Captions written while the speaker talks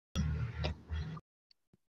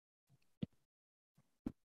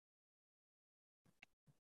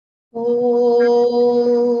Om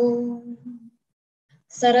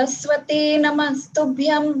Saraswati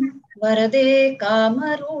Namastubhyam Varade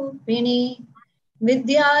Kamarupini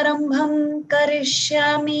Vidyarambham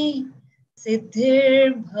Karishyami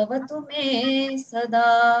Siddhir Bhavatu Me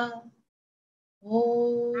Sada.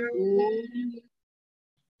 Om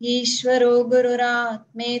ईश्वरो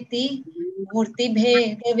गुरुरात्मेति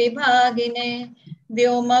मूर्तिभेद विभागिने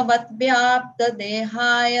व्योमवद्व्याप्त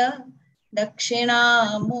देहाय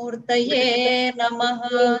दक्षिणामूर्तये नमः.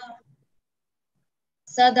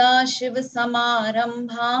 सदाशिव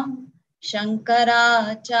समारंभां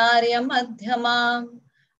शंकराचार्य मध्यमाम्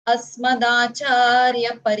अस्मदाचार्य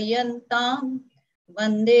पर्यन्तां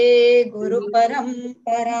वन्दे गुरु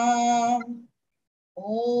परंपराम्.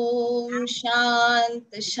 ओम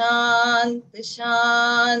शांत शांत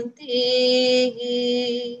शांति.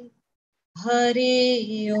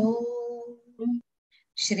 हरि ओम.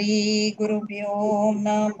 श्री गुरुभ्यो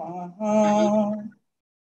नमः.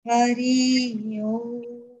 हरि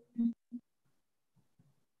ओम.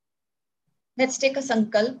 Let's take a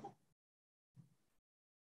sankalp.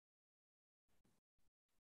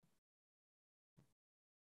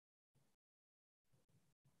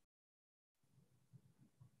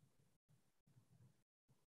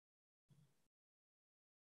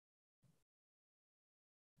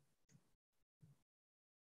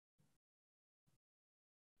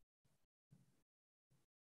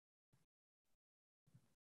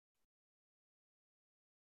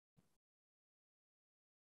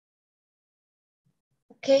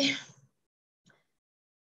 Okay.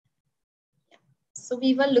 So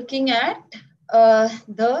we were looking at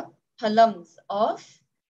the phalams of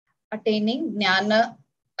attaining jnana,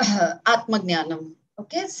 atma jnanam.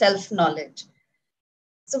 Okay, self knowledge.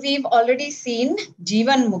 So we've already seen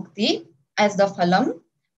Jivan Mukti as the phalam,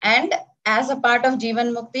 and as a part of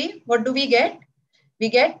Jivan Mukti, what do we get? We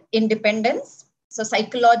get independence, so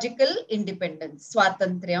psychological independence,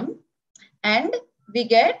 swatantriyam, and we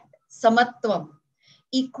get samatvam,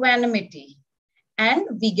 equanimity, and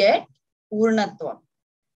we get purnatvam.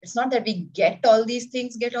 It's not that we get all these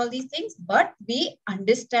things, but we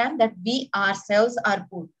understand that we ourselves are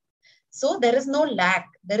purna. So there is no lack,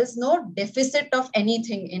 there is no deficit of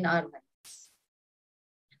anything in our lives.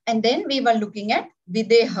 And then we were looking at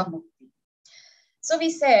Videha Mukti. So we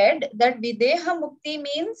said that Videha Mukti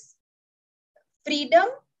means freedom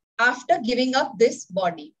after giving up this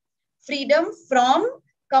body. Freedom from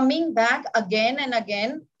coming back again and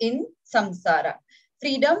again in samsara.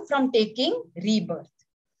 Freedom from taking rebirth.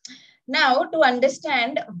 Now, to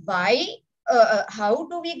understand why, how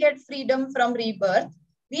do we get freedom from rebirth,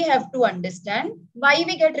 we have to understand why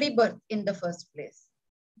we get rebirth in the first place.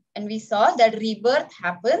 And we saw that rebirth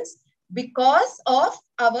happens because of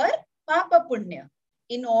our Papa Punya.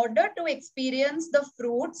 In order to experience the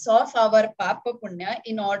fruits of our Papa Punya,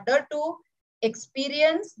 in order to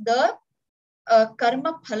experience the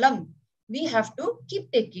karma phalam, we have to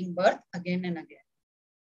keep taking birth again and again.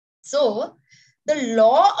 So, the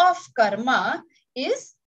law of karma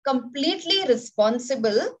is completely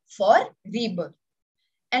responsible for rebirth.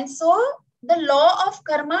 And so the law of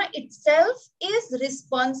karma itself is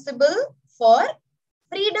responsible for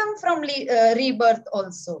freedom from rebirth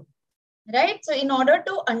also. Right? So in order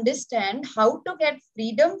to understand how to get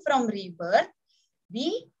freedom from rebirth,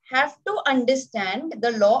 we have to understand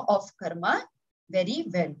the law of karma very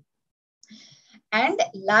well. And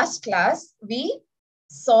last class, we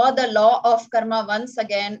saw the law of karma once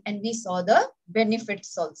again, and we saw the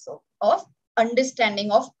benefits also of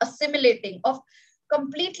understanding, of assimilating, of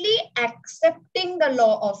completely accepting the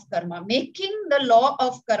law of karma, making the law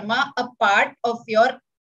of karma a part of your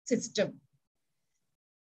system.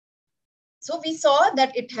 So we saw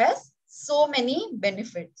that it has so many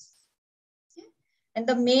benefits. And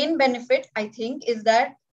the main benefit, I think, is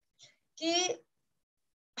that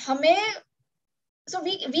so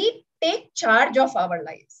we take charge of our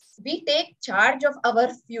lives. We take charge of our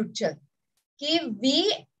future.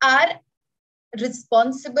 We are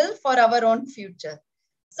responsible for our own future.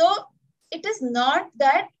 So it is not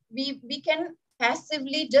that we can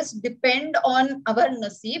passively just depend on our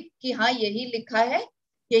naseeb ki haan yahi likha hai,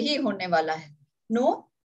 yahi hone wala hai. No,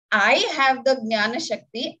 I have the jnana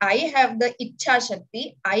shakti, I have the ichha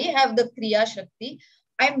shakti, I have the kriya shakti.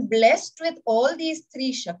 I'm blessed with all these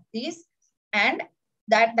three shaktis, and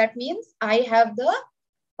that means I have the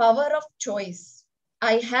power of choice.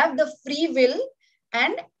 I have the free will,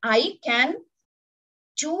 and I can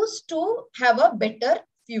choose to have a better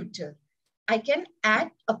future. I can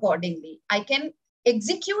act accordingly. I can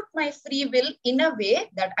execute my free will in a way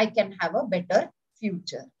that I can have a better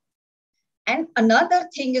future. And another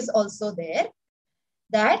thing is also there,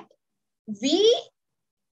 that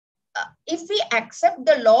if we accept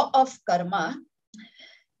the law of karma,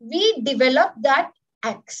 we develop that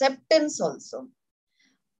acceptance also.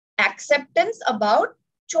 Acceptance about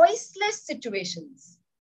choiceless situations.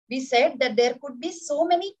 We said that there could be so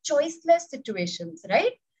many choiceless situations,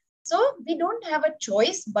 right? So we don't have a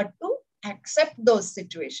choice but to accept those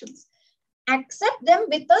situations. Accept them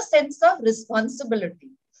with a sense of responsibility,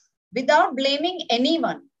 without blaming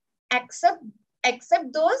anyone. Accept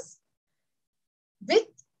those with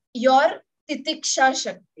your titiksha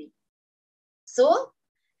shakti. So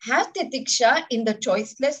have titiksha in the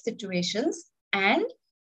choiceless situations and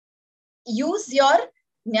use your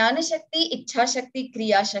jnana shakti, ichha shakti,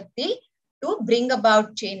 kriya shakti to bring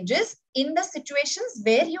about changes in the situations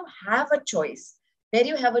where you have a choice,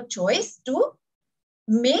 to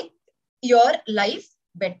make your life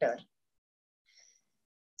better.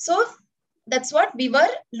 So that's what we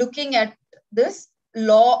were looking at, this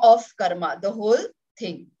law of karma, the whole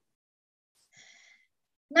thing.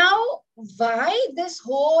 Now, why this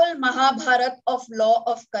whole Mahabharata of law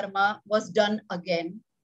of karma was done again?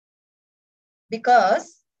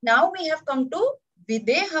 Because now we have come to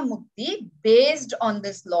Videha Mukti based on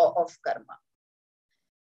this law of karma.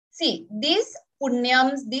 See, these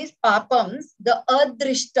punyams, these papams, the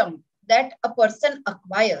adrishtam that a person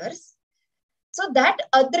acquires, so that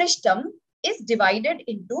adrishtam is divided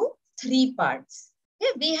into 3 parts.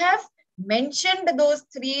 Okay, we have mentioned those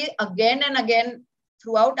 3 again and again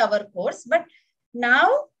throughout our course, but now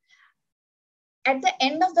at the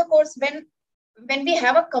end of the course, when we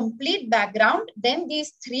have a complete background, then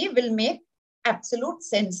these 3 will make absolute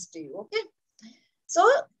sense to you. Okay, so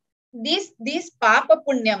these papa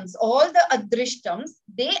punyams, all the adrishtams,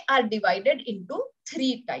 they are divided into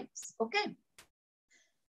 3 types. Okay,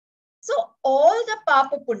 so all the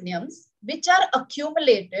papa punyams which are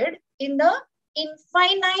accumulated in the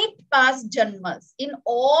infinite past janmas, in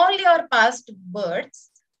all your past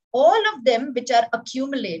births, all of them which are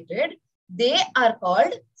accumulated, they are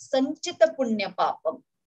called sanchita punya papam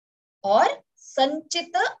or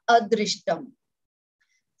sanchita adrishtam.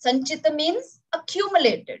 Sanchita means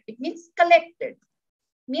accumulated. It means collected.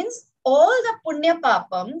 Means all the punya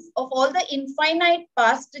papams of all the infinite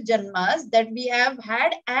past janmas that we have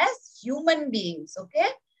had as human beings. Okay,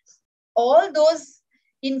 all those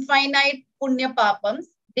infinite punya papams,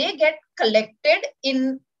 they get collected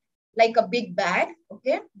in like a big bag.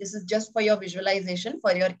 Okay, this is just for your visualization,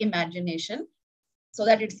 for your imagination, so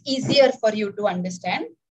that it's easier for you to understand.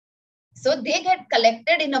 So they get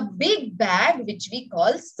collected in a big bag, which we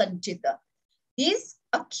call sanchita. These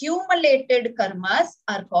accumulated karmas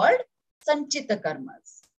are called sanchita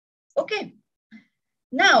karmas. Okay.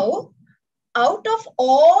 Now, out of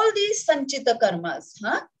all these sanchita karmas,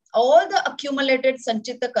 all the accumulated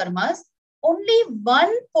sanchita karmas, only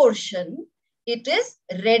one portion, it is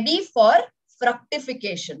ready for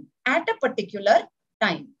fructification at a particular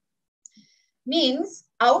time. Means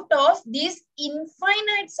out of these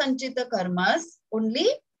infinite sanchita karmas, only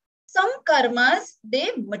some karmas,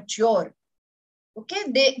 they mature. Okay,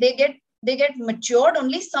 they get matured.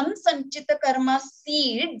 Only some sanchita karma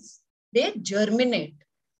seeds, they germinate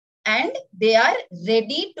and they are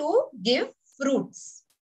ready to give fruits.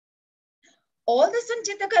 All the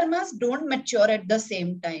sanchita karmas don't mature at the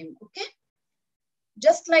same time. Okay,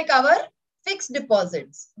 just like our fixed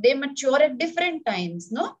deposits, they mature at different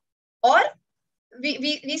times, no? Or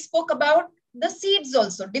we spoke about the seeds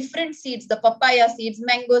also, different seeds, the papaya seeds,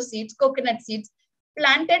 mango seeds, coconut seeds,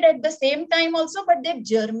 planted at the same time also, but they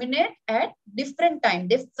germinate at different times.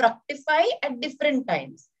 They fructify at different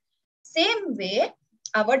times. Same way,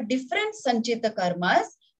 our different sanchita karmas,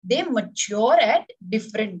 they mature at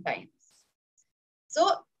different times. So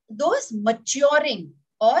those maturing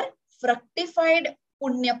or fructified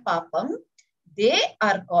punya papam, they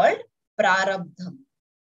are called prarabdham.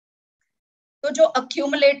 तो जो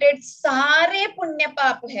accumulated सारे पुण्य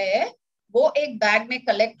पाप है, वो एक bag में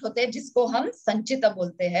collect होते हैं, जिसको हम संचिता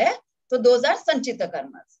बोलते हैं. तो those are Sanchita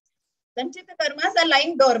karmas. Sanchita karmas are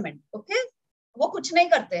lying dormant. Okay, वो कुछ नहीं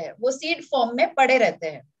करते हैं, वो सीड फॉर्म में पड़े रहते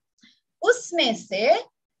हैं. उसमें से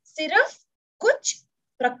सिर्फ कुछ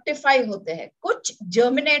फ्रक्टिफाई होते हैं, कुछ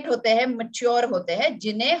जर्मिनेट होते हैं, मैच्योर होते हैं,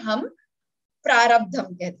 जिन्हें हम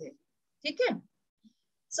प्रारब्धम कहते हैं. ठीक है.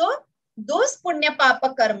 So those punya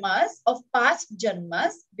papa karmas of past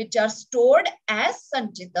janmas which are stored as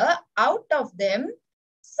sanchita, out of them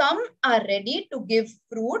some are ready to give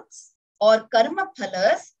fruits or karma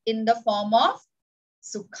phalas in the form of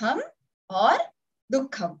sukham or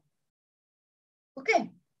dukkham.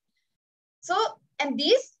 Okay, so and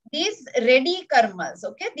these ready karmas,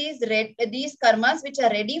 okay, these karmas which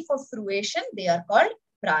are ready for fruition, they are called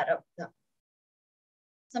prarabdha.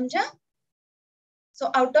 Samjha? So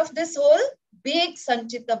out of this whole big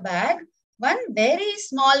Sanchita bag, one very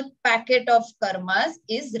small packet of karmas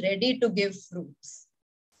is ready to give fruits.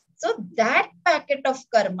 So that packet of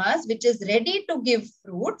karmas, which is ready to give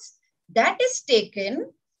fruits, that is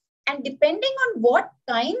taken, and depending on what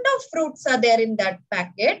kind of fruits are there in that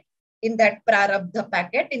packet, in that prarabdha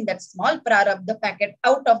packet, in that small prarabdha packet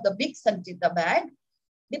out of the big Sanchita bag,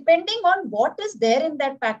 depending on what is there in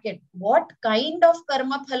that packet, what kind of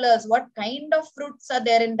karma phalas, what kind of fruits are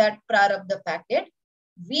there in that prarabdha packet,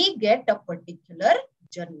 we get a particular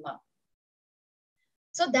janma.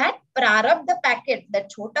 So that prarabdha packet, that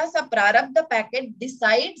chota sa prarabdha packet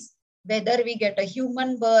decides whether we get a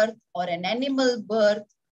human birth or an animal birth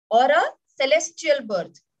or a celestial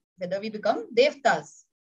birth, whether we become devtas.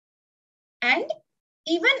 And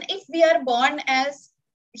even if we are born as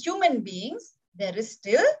human beings, there is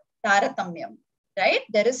still taratamyam, right?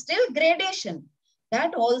 There is still gradation.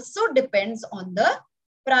 That also depends on the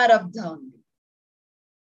prarabdha only.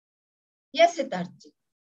 Yes, Hitarji.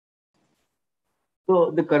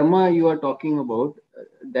 So the karma you are talking about,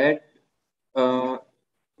 that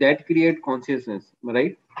that create consciousness,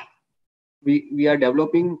 right? We are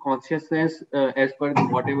developing consciousness as per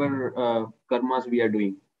whatever karmas we are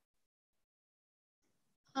doing.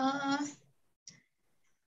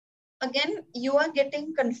 Again, you are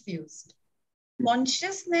getting confused.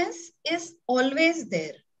 Consciousness is always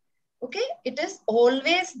there. Okay, it is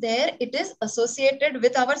always there. It is associated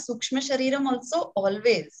with our Sukshma Shariram also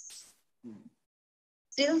always.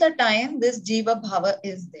 Till the time this Jiva Bhava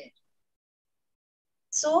is there.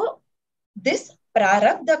 So, this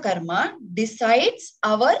Prarabdha Karma decides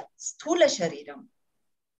our Sthula Shariram.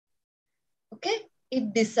 Okay,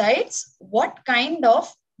 it decides what kind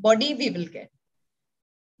of body we will get.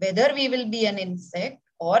 Whether we will be an insect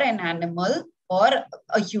or an animal or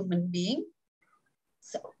a human being.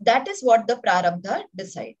 So that is what the prarabdha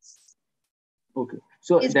decides. Okay.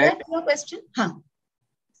 So is that your question? Huh.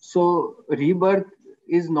 So rebirth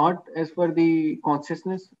is not as per the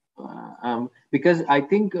consciousness, because I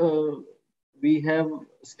think we have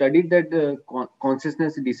studied that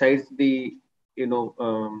consciousness decides the,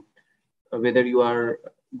 whether you are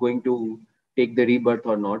going to take the rebirth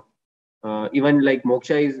or not. Even like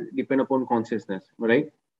moksha is depend upon consciousness,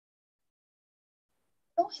 right?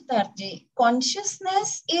 No, Hitarji.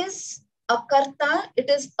 Consciousness is akarta, it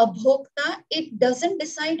is abhokta, it doesn't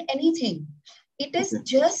decide anything. It is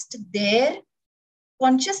just there.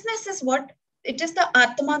 Consciousness is what? It is the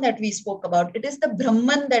Atma that we spoke about. It is the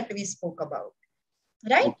Brahman that we spoke about.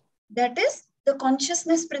 Right? That is the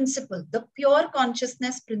consciousness principle, the pure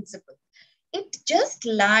consciousness principle. It just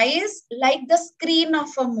lies like the screen of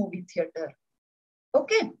a movie theater.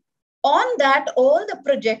 Okay. On that, all the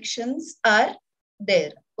projections are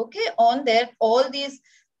there. Okay. On there, all these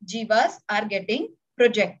jivas are getting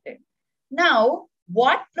projected. Now,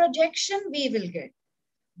 what projection we will get?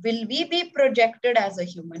 Will we be projected as a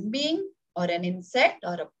human being or an insect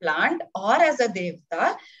or a plant or as a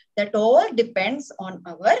devta? That all depends on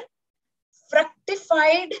our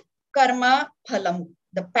fructified karma phalam,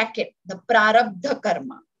 the packet, the prarabdha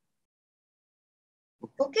karma.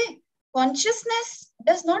 Okay. Consciousness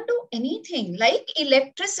does not do anything like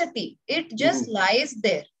electricity. It just lies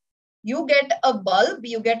there. You get a bulb,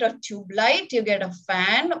 you get a tube light, you get a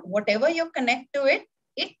fan, whatever you connect to it,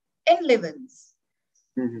 it enlivens.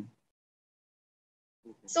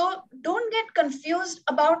 So don't get confused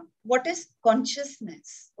about what is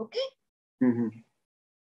consciousness. Okay.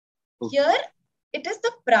 Here, it is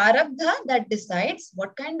the prarabdha that decides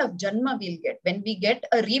what kind of janma we'll get. When we get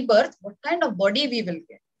a rebirth, what kind of body we will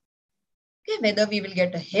get. Okay, whether we will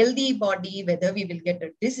get a healthy body, whether we will get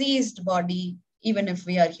a diseased body, even if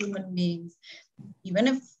we are human beings, even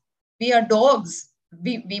if we are dogs,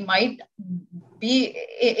 we might be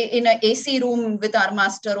in an AC room with our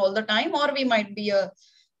master all the time, or we might be a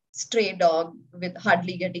stray dog with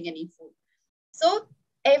hardly getting any food. So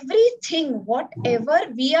everything, whatever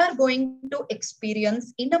we are going to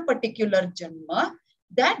experience in a particular janma,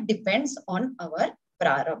 that depends on our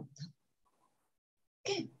prarabdha.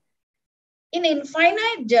 Okay. In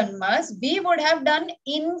infinite janmas, we would have done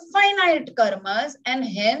infinite karmas, and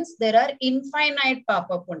hence there are infinite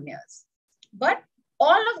papa punyas. But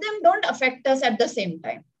all of them don't affect us at the same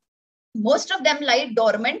time. Most of them lie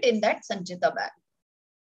dormant in that sanchita bag.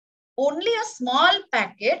 Only a small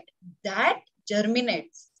packet that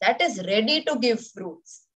germinates, that is ready to give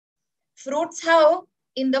fruits. Fruits how?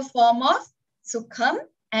 In the form of sukham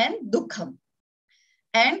and dukham.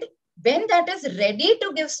 And when that is ready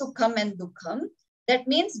to give sukham and dukham, that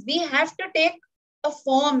means we have to take a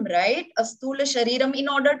form, right? A sthula shariram in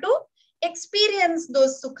order to experience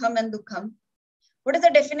those sukham and dukham. What is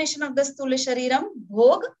the definition of the Sthula Shariram?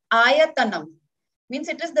 Bhog Ayatanam. Means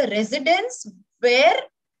it is the residence where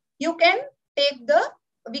you can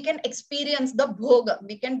we can experience the bhog.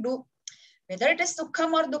 We can do, whether it is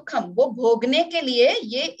sukham or dukham, वो भोगने के लिए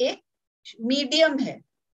ये एक medium है.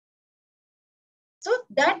 So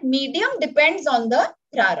that medium depends on the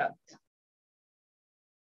prarabdha.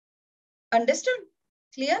 Understood?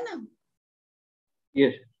 Clear now?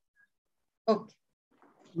 Yes. Okay.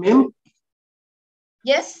 Ma'am,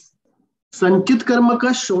 Yes. संचित कर्म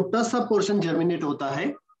का छोटा सा पोर्शन जर्मिनेट होता है,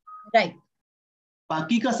 राइट.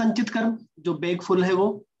 बाकी का संचित कर्म जो बैग फुल है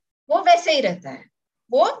वो वैसे ही रहता है,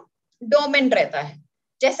 वो डोमेंट रहता है.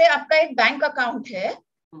 जैसे आपका एक बैंक अकाउंट है,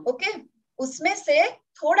 ओके, उसमें से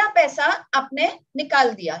थोड़ा पैसा आपने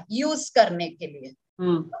निकाल दिया यूज करने के लिए,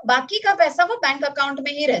 तो बाकी का पैसा वो बैंक अकाउंट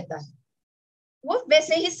में ही रहता है, वो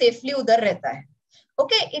वैसे ही सेफली उधर रहता है.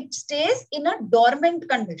 Okay, it stage in a dormant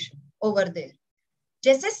condition over there.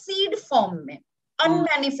 जैसे सीड फॉर्म में,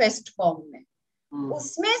 अनमैनिफेस्ट फॉर्म में,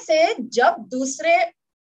 उसमें से जब दूसरे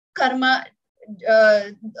Karma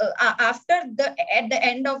after the at the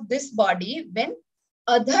end of this body, when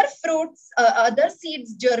other fruits, other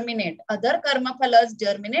seeds germinate, other karma phalas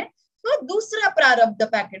germinate, तो दूसरा प्रारब्ध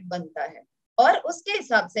पैकेट बनता है और उसके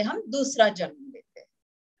हिसाब से हम दूसरा जन्म लेते हैं.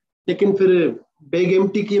 लेकिन फिर बैग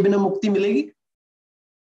एम्प्टी किए बिना मुक्ति मिलेगी?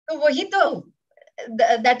 तो वही तो,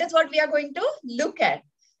 that is what we are going to look at.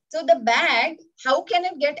 So the bag, how can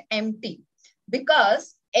it get empty?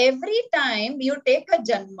 Because every time you take a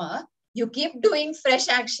janma, you keep doing fresh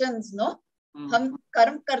actions, no? हम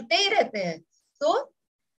कर्म करते ही रहते हैं. तो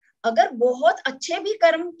अगर बहुत अच्छे भी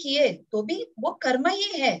कर्म किए तो भी वो कर्म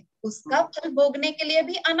ही है, उसका फल भोगने के लिए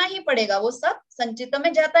भी आना ही पड़ेगा, वो सब संचित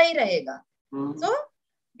में जाता ही रहेगा. So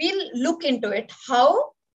we'll look into it,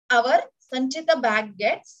 how our sanchita bag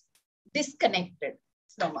gets disconnected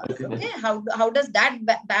from us. Okay, how does that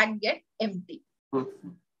bag get empty?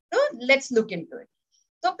 So let's look into it.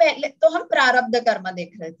 तो पहले तो हम प्रारब्ध कर्म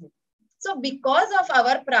देख रहे थे. So because of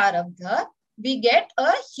our prarabdha, we get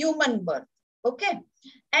a human birth. Okay,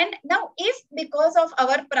 and now if because of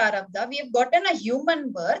our prarabdha we have gotten a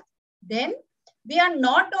human birth, then we are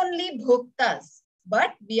not only bhoktas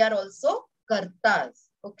but we are also kartas.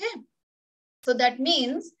 Okay, so that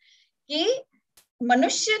means कि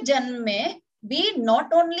मनुष्य जन्म में we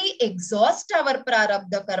not only exhaust our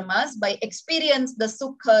prarabdha karmas by experience the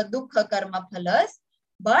sukha dukha karma phalas,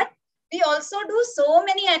 but we also do so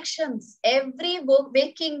many actions every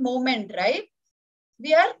waking moment, right?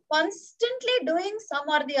 We are constantly doing some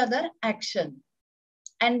or the other action,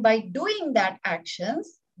 and by doing that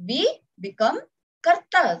actions we become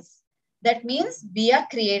kartas. That means we are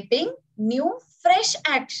creating new fresh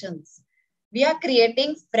actions, we are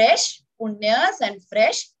creating fresh punyas and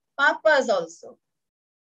fresh papas also.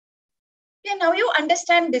 Okay, now you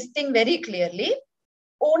understand this thing very clearly.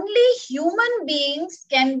 Only human beings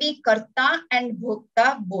can be karta and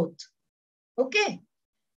bhokta both. Okay,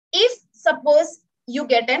 if suppose you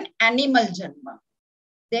get an animal janma,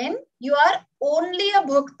 then you are only a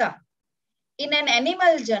bhokta. In an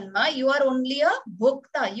animal janma, you are only a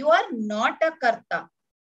bhokta. You are not a karta.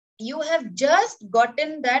 You have just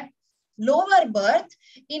gotten that lower birth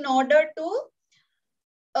in order to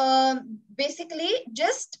basically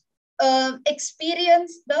just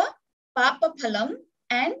experience the papa phalam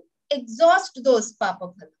and exhaust those papa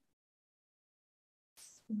phalam.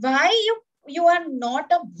 Why you are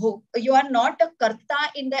not a karta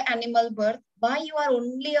in the animal birth? Why you are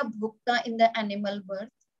only a bhokta in the animal birth?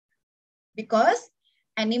 Because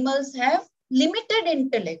animals have limited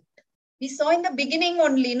intellect. We saw in the beginning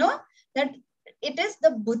only, no, that it is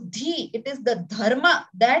the buddhi, it is the dharma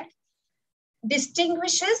that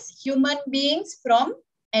distinguishes human beings from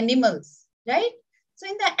animals, right? So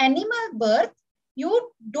in the animal birth,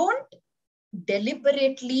 you don't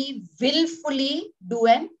deliberately, willfully do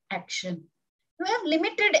an action. You have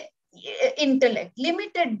limited intellect,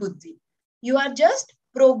 limited buddhi. You are just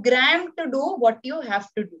programmed to do what you have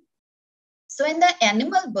to do. So in the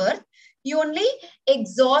animal birth, you only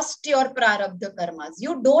exhaust your prarabdha karmas.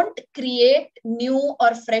 You don't create new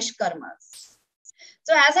or fresh karmas.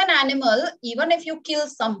 So as an animal, even if you kill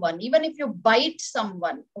someone, even if you bite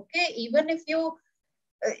someone, okay, even if you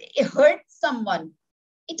hurt someone,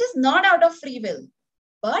 it is not out of free will,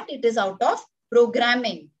 but it is out of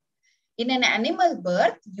programming. In an animal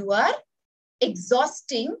birth, you are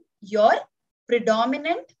exhausting your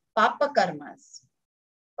predominant papa karmas.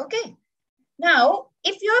 Okay. Now,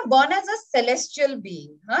 if you are born as a celestial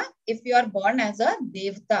being, if you are born as a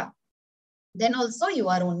devta, then also you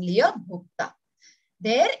are only a bhukta.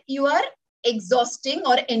 There you are exhausting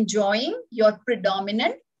or enjoying your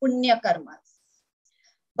predominant punya karmas.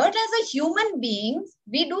 But as a human being,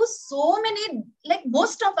 we do so many, like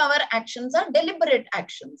most of our actions are deliberate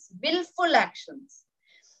actions, willful actions.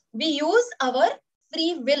 We use our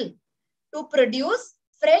free will to produce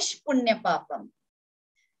fresh punya papam.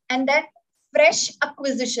 And that fresh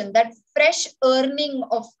acquisition, that fresh earning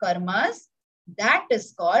of karmas, that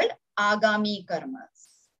is called agami karmas.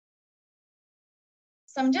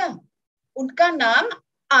 समझा? उनका नाम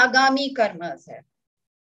आगामी karmas है.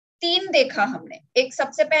 3 देखा हमने. एक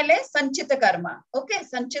सबसे पहले संचित कर्मा. Okay,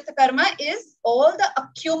 संचित Karma is all the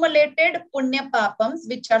accumulated punya papams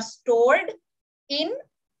which are stored in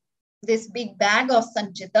this big bag of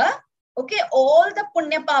sanchita. Okay, all the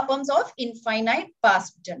punya papams of infinite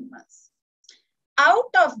past janmas.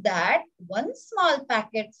 Out of that, one small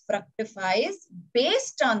packet fructifies.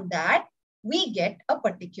 Based on that, we get a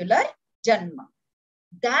particular janma.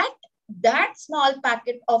 That small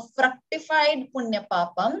packet of fructified punya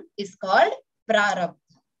papam is called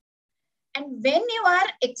prarabdha. And when you are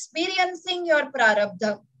experiencing your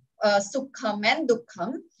prarabdha, sukham and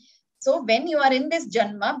dukkham, so when you are in this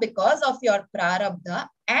janma because of your prarabdha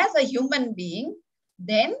as a human being,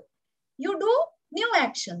 then you do new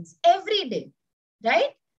actions every day,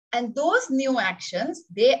 right? And those new actions,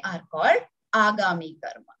 they are called agami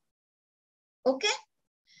karma. Okay?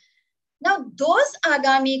 Now, those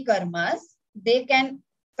agami karmas, they can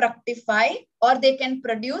fructify or they can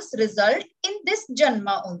produce result in this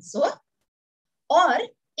janma also. Or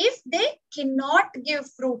if they cannot give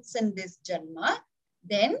fruits in this janma,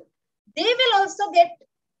 then they will also get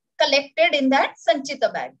collected in that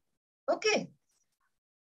sanchita bag. Okay.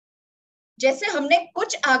 जैसे हमने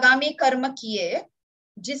कुछ आगामी कर्म किए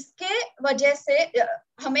जिसके वजह से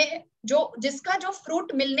हमें जिसका जो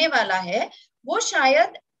फ्रूट मिलने वाला है वो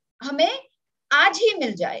शायद हमें आज ही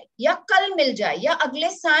मिल जाए या कल मिल जाए या अगले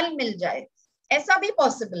साल मिल जाए, ऐसा भी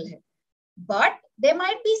पॉसिबल है. But there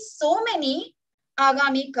might be so many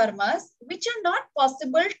agami karmas which are not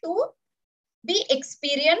possible to be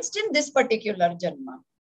experienced in this particular janma.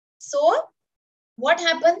 So what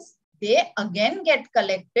happens? They again get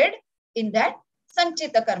collected in that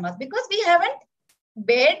sanchita karmas because we haven't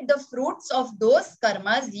bear the fruits of those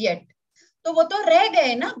karmas yet. तो वो तो रह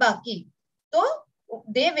गए ना बाकी, तो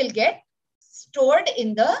they will get stored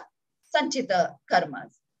in the sanchita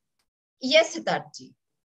karmas. Yes, Siddharth.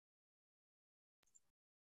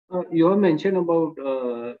 You have mentioned about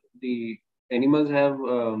the animals have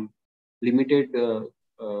limited,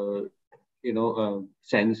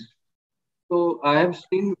 sense. So I have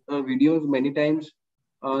seen videos many times.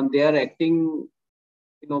 They are acting,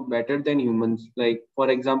 better than humans. Like for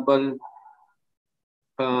example,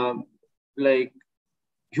 like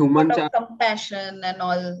humans are compassion and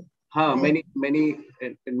all. Many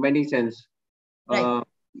in many sense. Right.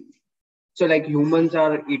 So like humans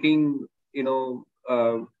are eating,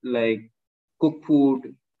 like cooked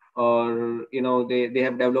food, or they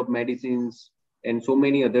have developed medicines and so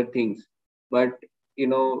many other things. But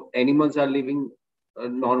animals are living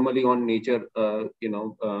normally on nature.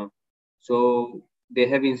 So they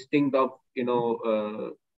have instinct of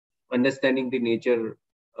understanding the nature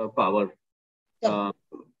power.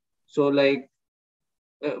 So like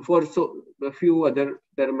for a few other,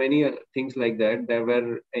 there are many things like that,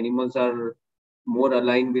 where animals are more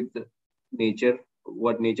aligned with nature,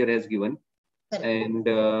 what nature has given. Correct. And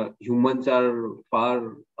humans are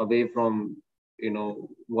far away from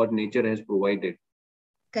what nature has provided.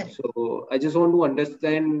 Correct. So I just want to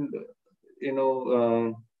understand,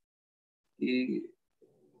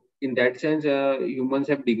 in that sense, humans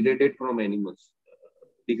have degraded from animals,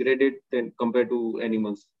 degraded than compared to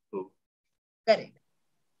animals. So correct.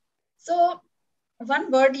 So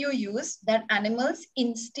one word you use, that animals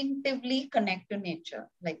instinctively connect to nature,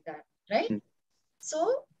 like that, right?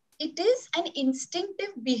 So it is an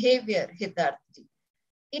instinctive behavior, Hitarthi.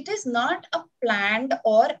 It is not a planned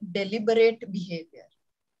or deliberate behavior,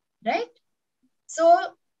 right?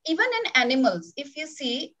 So even in animals, if you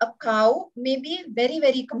see a cow may be very,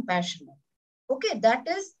 very compassionate. Okay, that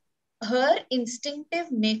is her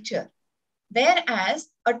instinctive nature. Whereas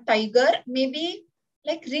a tiger may be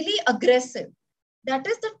like really aggressive. That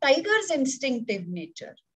is the tiger's instinctive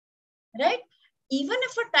nature, right? Even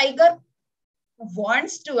if a tiger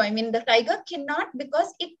wants to, the tiger cannot,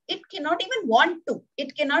 because it cannot even want to.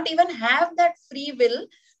 It cannot even have that free will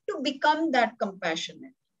to become that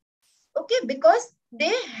compassionate. Okay, because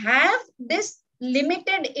they have this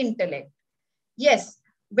limited intellect. Yes,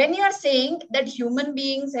 when you are saying that human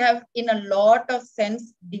beings have in a lot of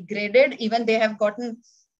sense degraded, even they have gotten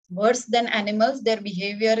worse than animals, their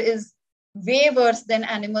behavior is way worse than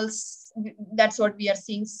animals. That's what we are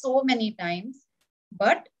seeing so many times.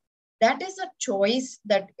 But that is a choice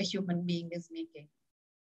that a human being is making.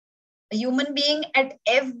 A human being at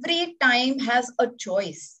every time has a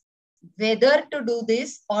choice whether to do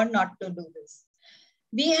this or not to do this.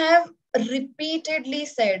 We have repeatedly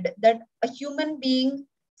said that a human being,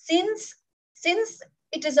 since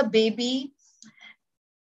it is a baby,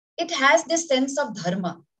 it has this sense of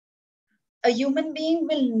dharma. A human being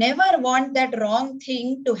will never want that wrong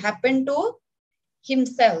thing to happen to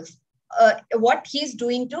himself, what he's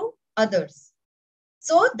doing to others.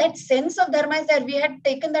 So that sense of dharma is there. We had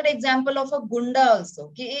taken that example of a gunda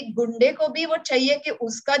also, कि एक गुंडे को भी वो चाहिए कि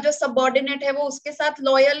उसका जो subordinate है वो उसके साथ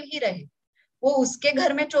loyal ही रहे, वो उसके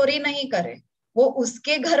घर में चोरी नहीं करे, वो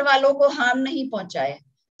उसके घर वालों को harm नहीं पहुंचाए.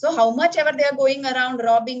 So how much ever they are going around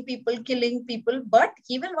robbing people, killing people, but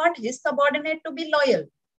he will want his subordinate to be loyal,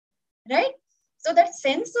 right? So that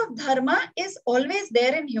sense of dharma is always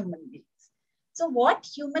there in human beings. So what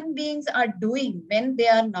human beings are doing when they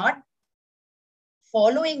are not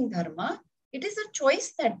following dharma, it is a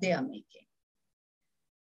choice that they are making,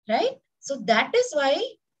 right? So that is why,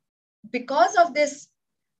 because of this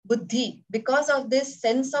buddhi, because of this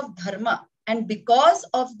sense of dharma, and because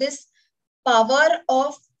of this power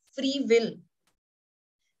of free will,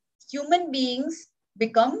 human beings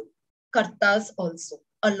become kartas also.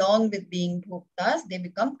 Along with being bhoktas, they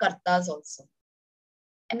become kartas also.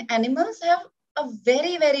 And animals have a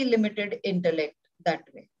very, very limited intellect that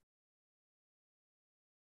way.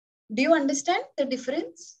 Do you understand the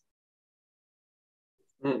difference?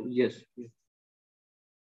 Yes.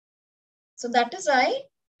 So that is why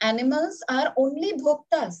animals are only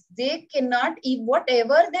bhoktas. They cannot eat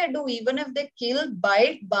whatever they do, even if they kill,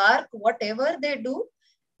 bite, bark, whatever they do,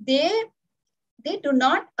 they do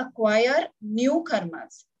not acquire new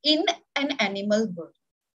karmas in an animal birth.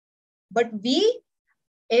 But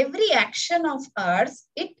every action of ours,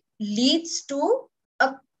 it leads to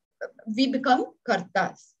we become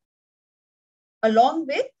kartas. Along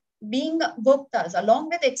with being bhoktas, along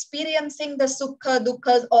with experiencing the sukha,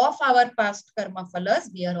 dukkhas of our past karma phalas,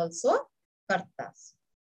 we are also kartas.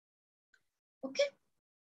 Okay?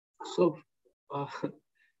 So,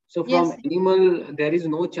 so from Yes. animal, there is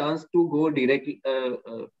no chance to go direct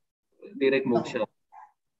moksha.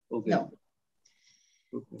 Okay. No.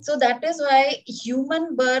 Okay. So that is why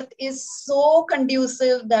human birth is so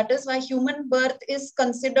conducive. That is why human birth is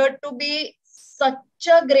considered to be such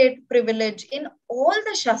a great privilege in all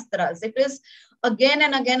the Shastras. It is again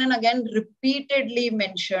and again and again repeatedly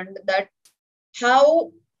mentioned that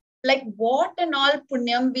how, like, what and all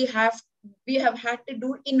punyam we have had to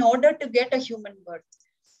do in order to get a human birth.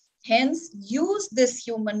 Hence, use this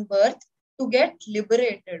human birth to get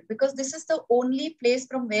liberated, because this is the only place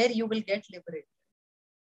from where you will get liberated.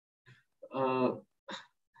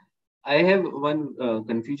 I have one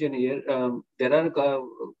confusion here. There are a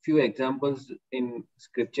few examples in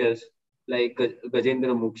scriptures like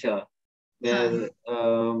Gajendra Moksha, where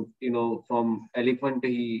from elephant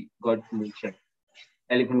he got moksha,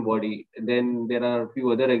 elephant body. Then there are a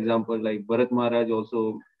few other examples like Bharat Maharaj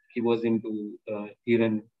also, he was into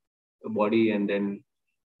Hiran body, and then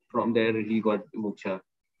from there he got moksha.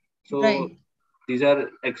 So right. These are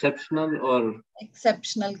exceptional or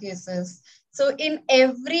exceptional cases. So in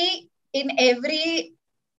every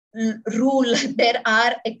rule there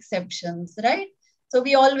are exceptions, right? So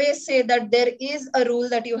we always say that there is a rule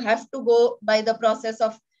that you have to go by the process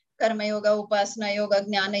of karma yoga, upasana yoga,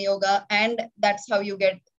 jnana yoga, and that's how you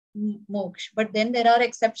get moksha. But then there are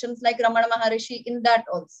exceptions like Ramana Maharishi in that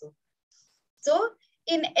also. So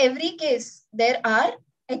in every case there are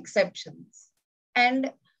exceptions.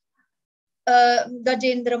 And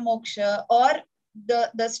Gajendra Moksha, or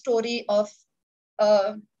the story of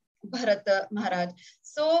Bharata Maharaj.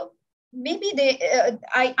 So maybe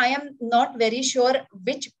I am not very sure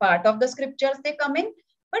which part of the scriptures they come in,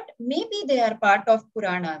 but maybe they are part of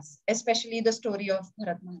Puranas, especially the story of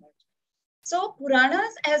Bharat Maharaj. So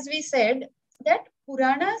Puranas, as we said, that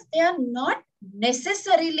Puranas, they are not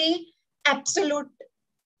necessarily absolute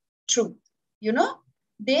truth.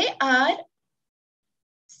 They are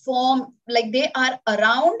like they are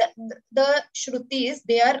around the Shrutis,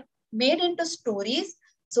 they are made into stories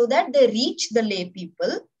so that they reach the lay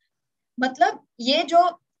people. मतलब ये जो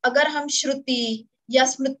अगर हम श्रुति या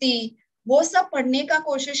स्मृति वो सब पढ़ने का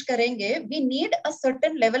कोशिश करेंगे, we need a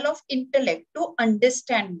certain level of intellect to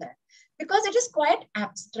understand that, because it is quite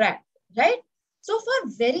abstract, right? So for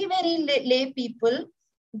very, very lay people,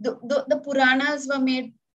 the Puranas were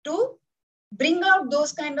made to bring out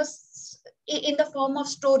those kind of, in the form of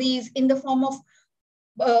stories, in the form of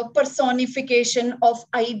personification of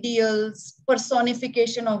ideals,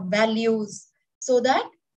 personification of values, so that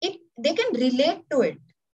they can relate to it,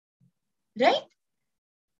 right?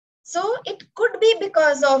 So it could be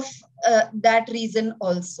because of that reason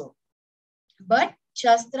also. But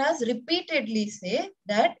Shastras repeatedly say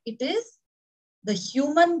that it is the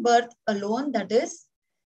human birth alone that is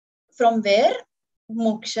from where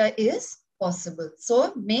moksha is possible.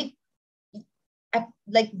 So make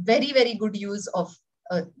like very, very good use of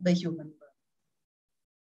the human birth.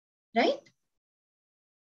 Right?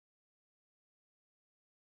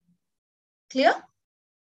 Clear?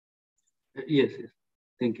 Yes.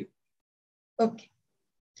 Thank you. Okay.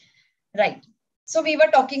 Right. So we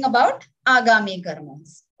were talking about agami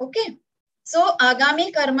karmas. Okay. So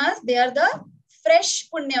agami karmas, they are the fresh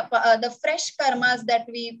punya, the fresh karmas that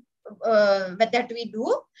we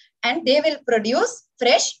do, and they will produce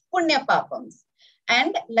fresh punya papams.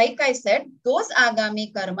 And like I said, those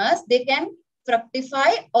agami karmas, they can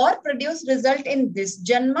fructify or produce result in this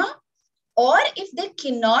janma, or if they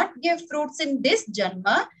cannot give fruits in this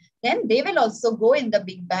janma, then they will also go in the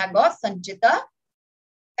big bag of sanchita,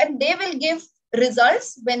 and they will give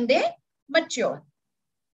results when they mature.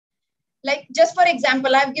 Like, just for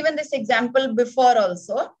example, I've given this example before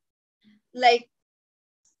also. Like,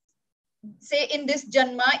 say in this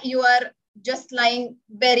janma, you are just lying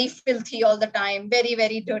very filthy all the time, very,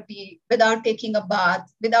 very dirty, without taking a bath,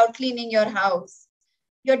 without cleaning your house.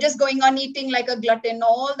 You're just going on eating like a glutton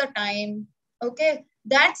all the time. Okay.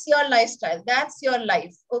 That's your lifestyle. That's your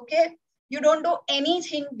life. Okay. You don't do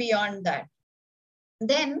anything beyond that.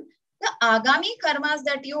 Then the agami karmas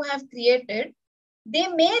that you have created, they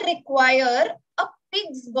may require a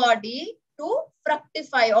pig's body to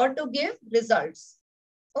fructify or to give results.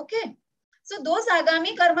 Okay. So those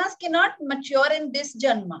agami karmas cannot mature in this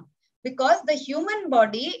janma, because the human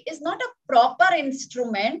body is not a proper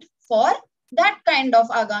instrument for that kind of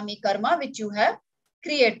agami karma which you have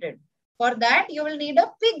created. For that, you will need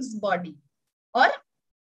a pig's body. Or,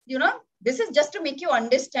 this is just to make you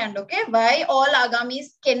understand, okay, why all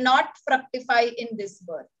agamis cannot fructify in this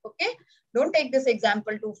birth. Okay. Don't take this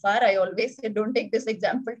example too far. I always say, don't take this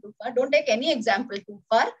example too far. Don't take any example too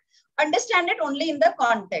far. Understand it only in the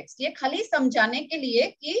context. ये खाली समझाने के लिए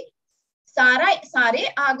कि सारे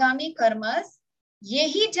आगामी karmas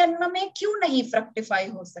यही जन्म में क्यों नहीं फ्रक्टिफाई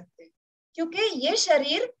हो सकते, क्योंकि ये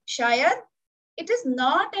शरीर शायद it is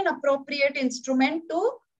not an appropriate instrument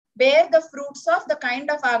to bear the fruits of the kind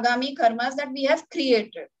of agami karmas that we have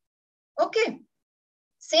created. Okay.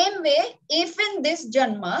 Same way, if in this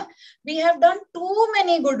janma we have done too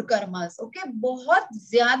many good karmas, okay, बहुत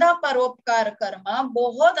ज़्यादा परोपकार कर्मा,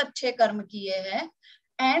 बहुत अच्छे कर्म किए हैं,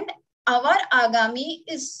 and our agami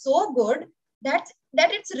is so good that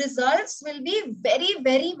its results will be very,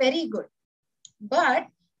 very, very good. But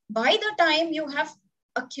by the time you have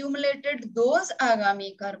accumulated those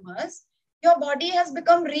agami karmas, your body has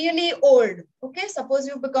become really old. Okay, suppose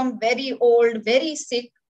you become very old, very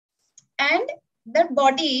sick, and that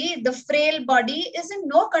body, the frail body, is in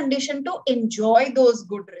no condition to enjoy those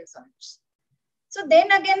good results. So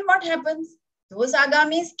then again, what happens? Those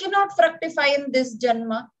agamis cannot fructify in this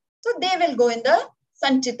janma. So they will go in the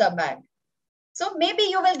sanchita bag. So maybe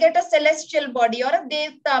you will get a celestial body or a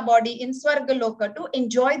devta body in Swargaloka to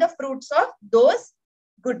enjoy the fruits of those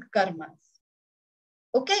good karmas.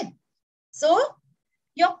 Okay. So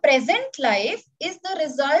your present life is the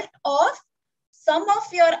result of some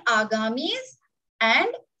of your agamis and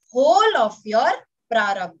whole of your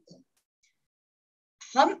prarabdha.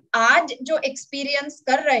 हम आज जो experience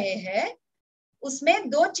कर रहे हैं उसमें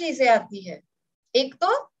दो चीजें आती है. एक तो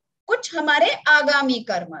कुछ हमारे आगामी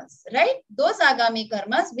karmas, right? Those agami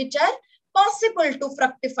karmas which are possible to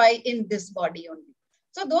fructify in this body only.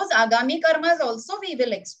 So those agami karmas also we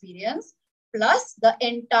will experience, plus the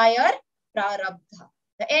entire prarabdha.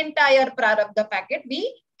 The entire prarabdha packet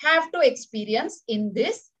we have to experience in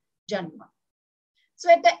this janma. So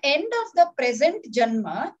at the end of the present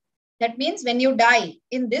janma, that means when you die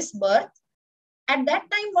in this birth, at that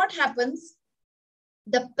time what happens?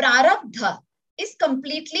 The prarabdha is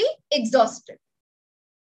completely exhausted,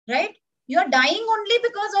 right? You are dying only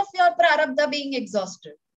because of your prarabdha being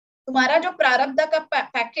exhausted. तुम्हारा जो प्रारब्ध का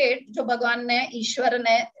packet जो भगवान ने, ईश्वर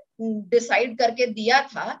ने decide करके दिया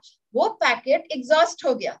था, वो पैकेट एग्जॉस्ट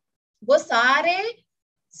हो गया. वो सारे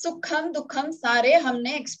सुखम दुखम सारे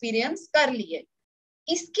हमने एक्सपीरियंस कर लिए.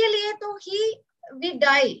 इसके लिए तो we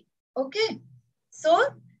die. Okay. So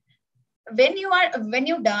when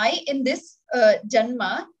you die in this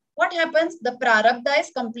janma, what happens? The prarabdha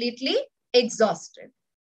is completely exhausted.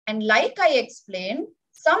 And like I explained,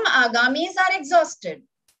 some agamis are exhausted.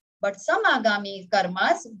 But some agami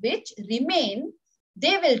karmas which remain,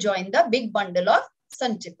 they will join the big bundle of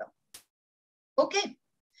sanchitam. Okay.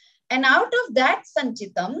 And out of that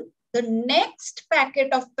sanchitam, the next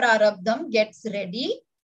packet of prarabdham gets ready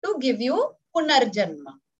to give you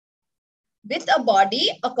punarjanma with a body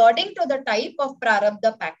according to the type of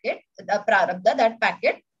prarabdha packet, the prarabdha that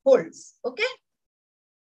packet holds. Okay.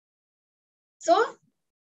 So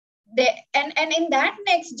and in that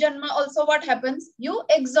next janma also what happens? You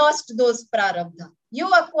exhaust those prarabdha. You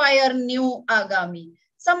acquire new agami.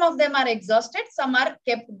 Some of them are exhausted, some are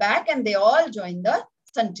kept back, and they all join the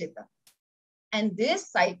sanchita. And this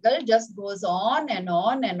cycle just goes on and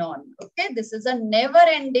on and on. Okay, this is a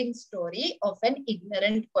never-ending story of an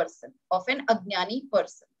ignorant person, of an ajnani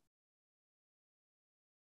person.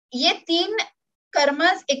 ये तीन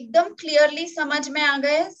karmas एकदम clearly समझ में आ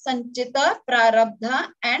गए, संचिता, प्रारब्धा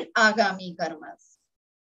and आगामी karmas.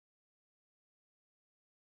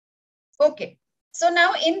 Okay. So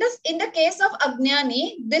now in the case of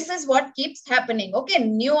Ajnani, this is what keeps happening. Okay,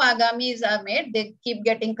 new agamis are made, they keep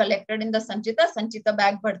getting collected in the sanchita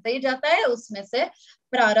bag बढ़ता ही जाता है, उसमें से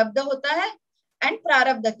प्रारब्ध होता है, and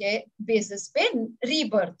प्रारब्ध के basis पे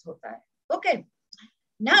rebirth होता है. Okay.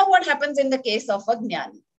 Now what happens in the case of a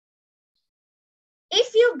Jnani?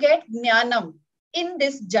 If you get Jnanam in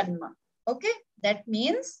this Janma, okay, that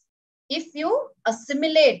means if you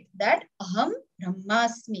assimilate that Aham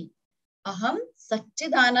Brahmasmi, Aham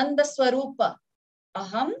Satchidananda Swarupa,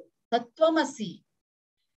 Aham Tattvamasi.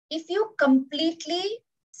 If you completely,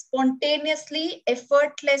 spontaneously,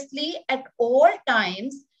 effortlessly, at all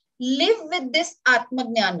times live with this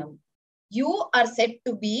Atmajnanam, you are said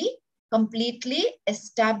to be completely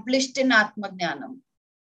established in Atmajnanam.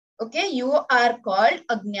 Okay, you are called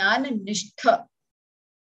Ajnana Nishtha.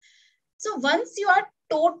 So once you are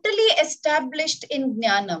totally established in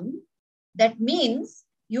Jnanam, that means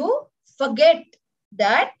you forget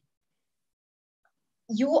that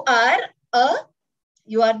you are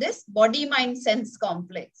this body mind sense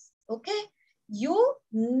complex. Okay, you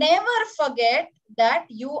never forget that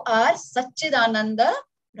you are Satchidananda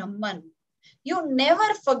Brahman. You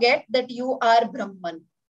never forget that you are Brahman.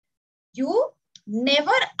 You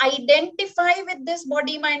never identify with this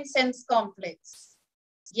body mind sense complex.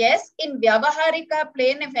 Yes, in Vyavaharika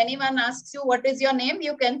plane, if anyone asks you what is your name,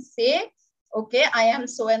 you can say, okay, I am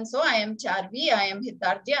so and so, I am Charvi, I am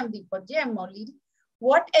Hitarji, I am Deepakji, I am Mauli.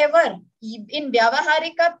 Whatever. In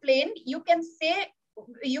Vyavaharika plane, you can say,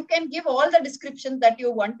 you can give all the descriptions that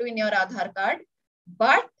you want to in your Aadhaar card,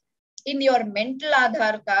 but in your mental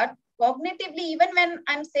Aadhaar card, cognitively, even when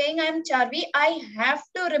I'm saying I'm Charvi, I have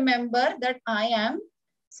to remember that I am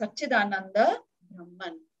Satchidananda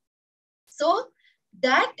Brahman. So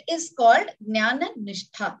that is called Jnana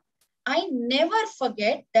Nishtha. I never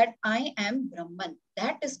forget that I am Brahman.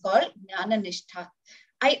 That is called Jnana Nishtha.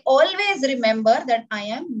 I always remember that I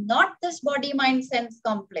am not this body, mind, sense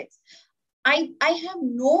complex. I have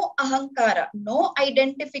no ahankara, no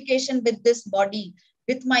identification with this body,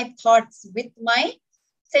 with my thoughts, with my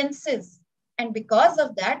senses. And because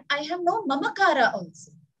of that, I have no mamakara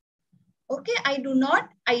also. Okay, I do not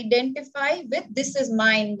identify with this is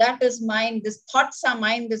mine, that is mine, this thoughts are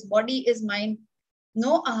mine, this body is mine.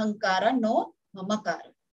 No ahankara, no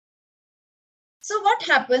mamakara. So what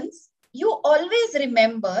happens? You always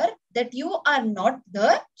remember that you are not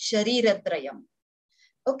the Shariratrayam.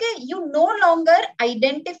 Okay, you no longer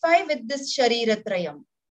identify with this Shariratrayam.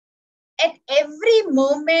 At every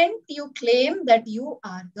moment, you claim that you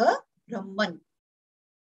are the Brahman.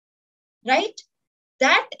 Right?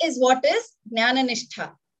 That is what is Jnana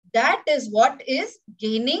Nishtha. That is what is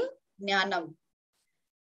gaining Jnanam.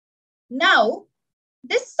 Now,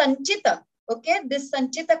 this Sanchita, okay, this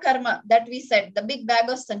Sanchita karma that we said, the big bag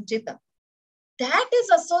of Sanchita, that is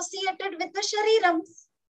associated with the Sharirams.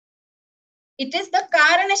 It is the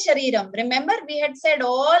Karana Shariram. Remember, we had said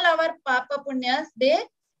all our Papa Punyas, they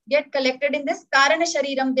get collected in this Karana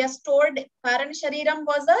Shariram. They are stored. Karana Shariram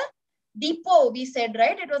was a depot, we said,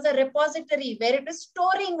 right? It was a repository where it is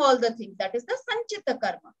storing all the things. That is the Sanchita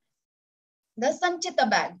karma, the Sanchita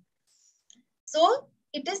bag. So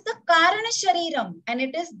it is the Karana Shariram, and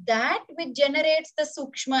it is that which generates the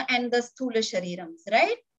Sukshma and the Sthula Sharirams,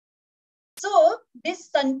 right? So this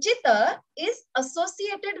Sanchita is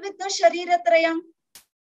associated with the Shariratrayam,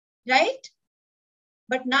 right?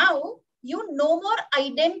 But now you no more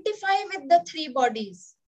identify with the three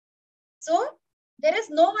bodies. So there is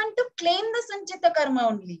no one to claim the Sanchita karma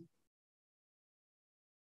only.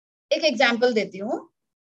 Ek example deti hu.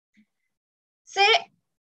 Say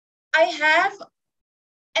I have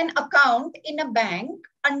an account in a bank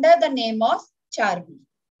under the name of Charvi.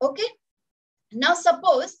 Okay. Now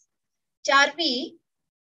suppose Charvi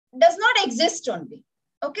does not exist only.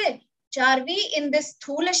 Okay. Charvi in this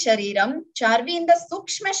Sthula Shariram, Charvi in the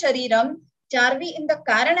Sukshma Shariram, Charvi in the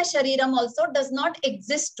Karana Shariram also does not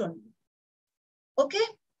exist only. Okay.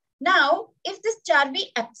 Now, if this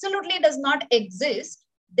Charvi absolutely does not exist,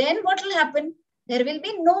 then what will happen? There will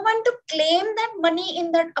be no one to claim that money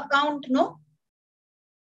in that account, no?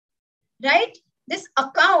 Right? This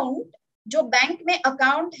account, जो bank में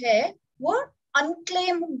account है, वो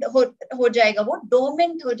unclaimed हो जाएगा, वो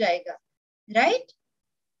dormant हो जाएगा, right?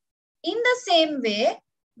 In the same way,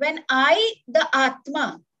 when I, the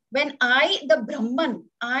Atma, when I, the Brahman,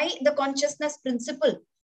 I, the consciousness principle,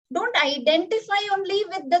 don't identify only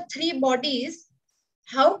with the three bodies,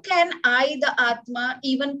 how can I, the Atma,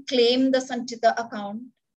 even claim the Sanchita account?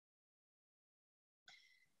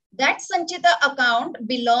 That Sanchita account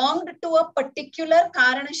belonged to a particular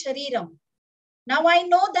Karana Shariram. Now I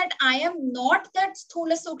know that I am not that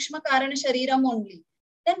Sthula Sukshma Karana Shariram only.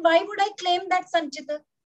 Then why would I claim that Sanchita?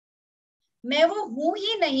 मैं वो हूं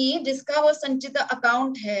ही नहीं जिसका वो संचित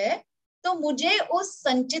account है, तो मुझे उस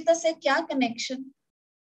संचित से क्या कनेक्शन,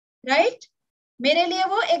 राइट? मेरे लिए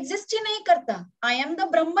वो एग्जिस्ट ही नहीं करता. I am the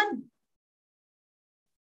Brahman.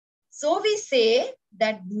 So we say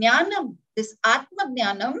that ज्ञानम, दिस आत्म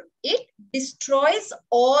ज्ञानम, इट डिस्ट्रॉयज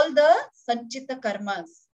ऑल द संचित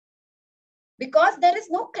karmas because there is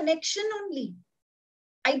no connection only.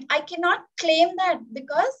 I cannot claim that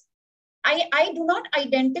because I do not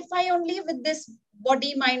identify only with this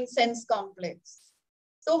body, mind, sense complex.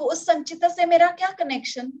 So उस संचिता से मेरा क्या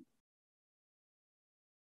connection?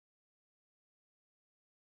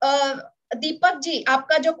 Deepak ji,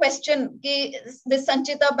 आपका जो question कि the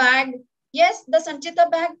Sanchita bag, yes, the Sanchita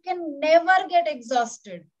bag can never get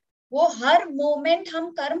exhausted. वो हर moment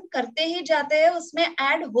हम कर्म करते ही जाते हैं, उसमें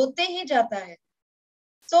add होते ही जाता है.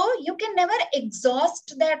 So you can never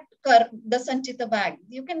exhaust that the Sanchita bag.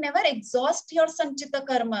 You can never exhaust your Sanchita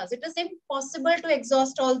karmas. It is impossible to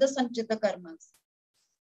exhaust all the Sanchita karmas.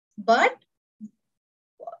 But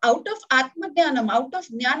out of Atma Jnanam, out of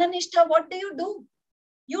Jnana Nishtha, what do?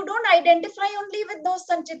 You don't identify only with those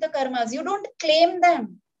Sanchita karmas. You don't claim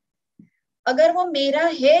them. अगर वो मेरा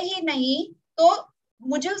है ही नहीं, तो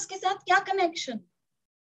मुझे उसके साथ क्या connection?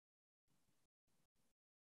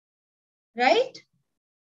 Right?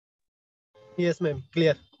 Yes, ma'am.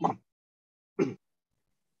 Clear.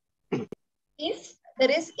 If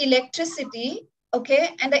there is electricity, okay,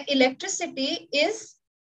 and the electricity is,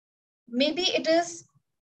 maybe it is,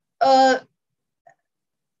 okay,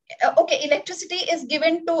 electricity is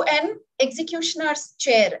given to an executioner's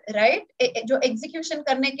chair, right? जो execution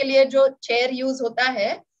करने के लिए जो chair use होता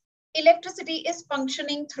है, electricity is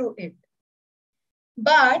functioning through it.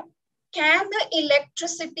 But can the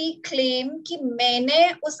electricity claim कि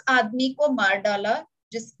मैंने उस आदमी को मार डाला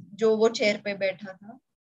जो वो चेयर पे बैठा था,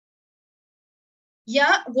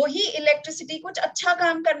 या वही इलेक्ट्रिसिटी कुछ अच्छा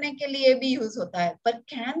काम करने के लिए भी यूज होता है, पर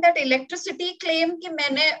कैन दैट इलेक्ट्रिसिटी क्लेम कि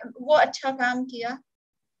मैंने वो अच्छा काम किया?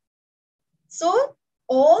 सो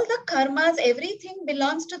all the karmas, everything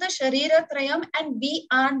belongs to the Sharira Trayam, and we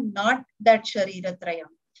are not that Sharira Trayam.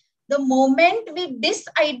 The moment we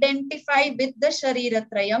disidentify with the Sharira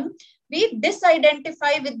Trayam, we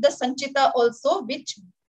disidentify with the Sanchita also, which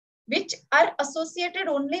are associated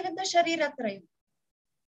only with the Sharira Trayam.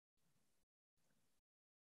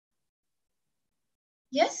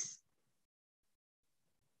 Yes?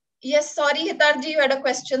 Yes, sorry, Hitarji, you had a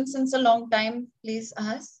question since a long time. Please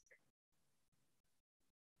ask.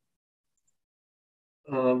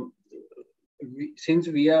 Since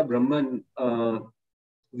we are Brahman,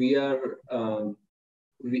 we are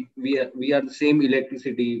the same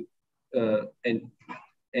electricity, and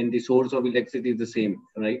the source of electricity is the same,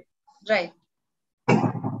 right? Right.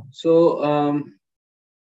 So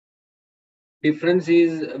difference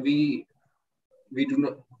is we do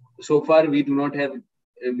not, so far we did not have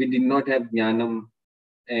jnanam,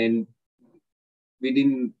 and we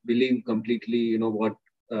didn't believe completely, what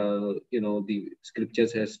the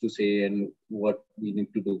scriptures has to say and what we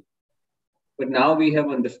need to do. But now we have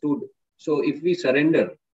understood. So if we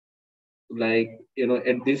surrender, like,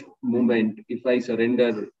 at this moment, if I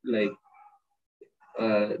surrender, like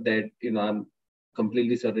that, I'm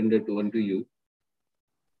completely surrendered unto you.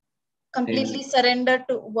 Completely surrender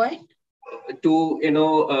to what?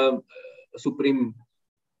 To, Supreme.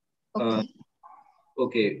 Okay.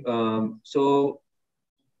 Okay. So,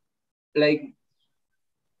 like,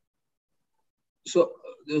 so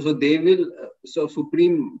they will, so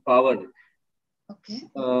Supreme Power. Okay.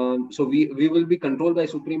 So we will be controlled by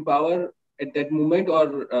Supreme Power at that moment,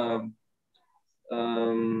 or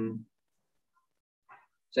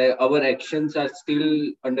So our actions are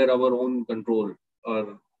still under our own control,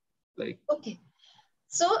 or like. Okay.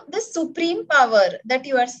 So the supreme power that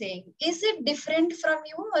you are saying, is it different from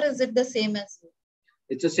you or is it the same as you?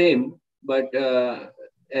 It's the same, but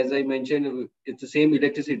as I mentioned, it's the same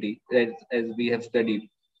electricity as we have studied.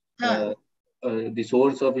 Huh. The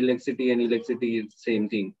source of electricity and electricity is the same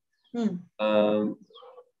thing.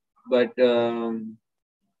 But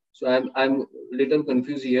so I'm little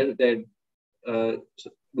confused here that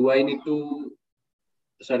do I need to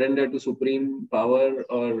surrender to supreme power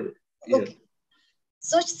or yeah. Okay.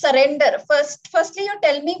 So surrender. Firstly, you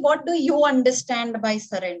tell me, what do you understand by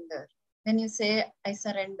surrender? When you say I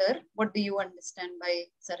surrender, what do you understand by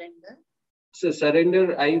surrender? So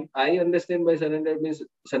surrender, I understand by surrender means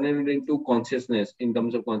surrendering to consciousness. In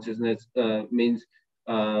terms of consciousness, means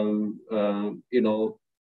you know,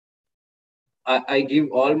 I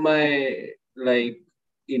give all my, like,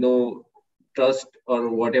 you know, trust or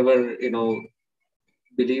whatever, you know,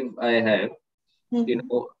 belief I have. You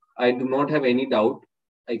know, I do not have any doubt.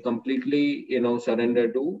 I completely, you know,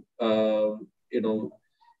 surrender to you know,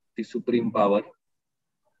 the supreme power.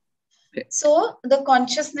 So the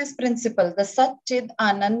consciousness principle, the Sat Chid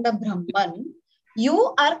Ananda Brahman,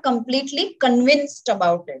 you are completely convinced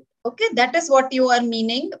about it. Okay, that is what you are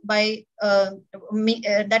meaning by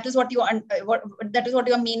that is what you that is what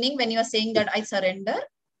you are meaning when you are saying that I surrender. Yes,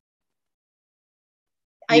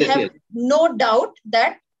 I have yes. no doubt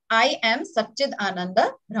that I am Satchid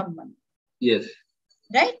Ananda Brahman. Yes.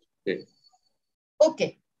 Right? Yes.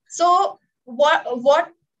 Okay. So what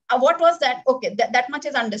was that? Okay, that much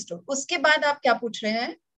is understood. उसके बाद आप क्या पूछ रहे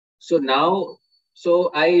हैं? So now,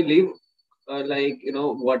 so I live like, you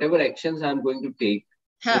know, whatever actions I'm going to take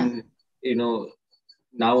in, you know,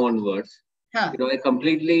 now onwards, you know, I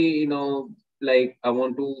completely, you know, like I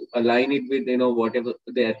want to align it with, you know, whatever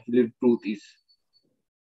the absolute truth is.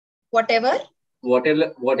 Whatever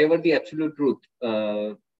the absolute truth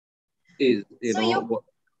is, you so know.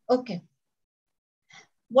 Okay.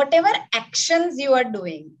 Whatever actions you are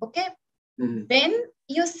doing, okay, when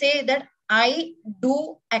you say that I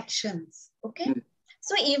do actions, okay,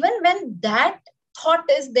 so even when that thought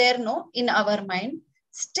is there, no, in our mind,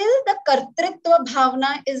 still the kartritva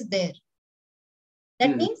bhavana is there.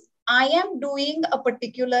 That means I am doing a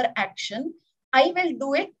particular action, I will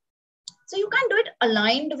do it. So you can't do it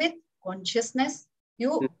aligned with consciousness.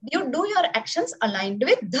 You do your actions aligned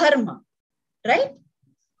with dharma, right?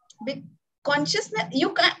 With consciousness,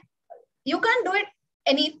 you can't do it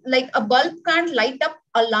any, like a bulb can't light up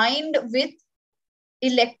aligned with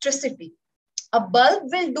electricity. A bulb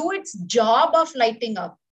will do its job of lighting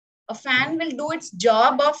up. A fan will do its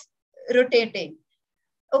job of rotating.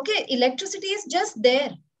 Okay, electricity is just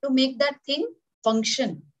there to make that thing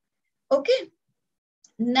function. Okay.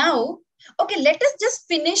 Now, okay, let us just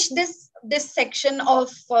finish this section of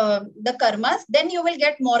the karmas, then you will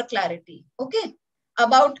get more clarity, okay,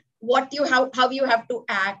 about what you have, how you have to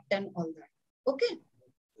act and all that. Okay.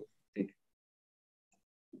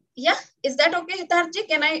 Yeah, is that okay, Hitarji?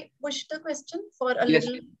 Can I push the question for a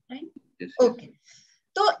little time? Yes. Okay.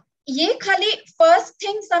 So ye khali first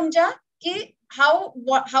thing samjha ki how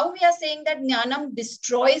we are saying that jnanam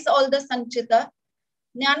destroys all the sanchita.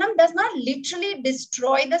 Jnanam does not literally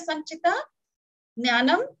destroy the sanchita.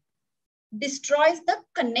 Jnanam destroys the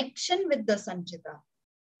connection with the sanchita.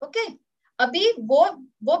 Okay. अभी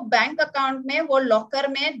वो bank account में, वो locker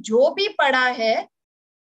में जो भी पड़ा है,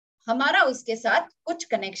 हमारा उसके साथ कुछ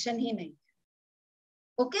कनेक्शन ही नहीं.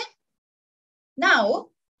 Okay. Now,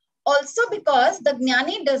 also because the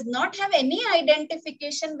jnani does not have any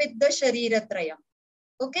identification with the shariratrayam.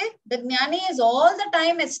 Okay. The jnani is all the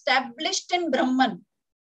time established in Brahman.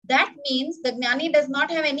 That means the jnani does not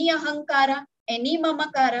have any ahankara, any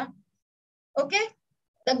mamakara. Okay.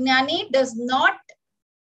 The jnani does not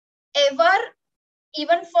ever,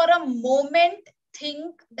 even for a moment,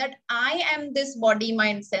 think that I am this body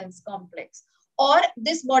mind sense complex, or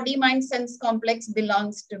this body mind sense complex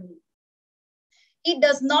belongs to me. He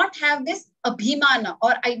does not have this abhimana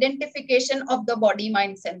or identification of the body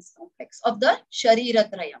mind sense complex, of the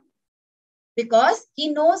shariratrayam, because he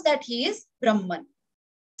knows that he is Brahman.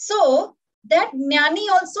 So that jnani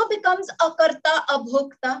also becomes akarta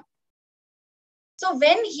abhokta. So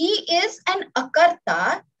when he is an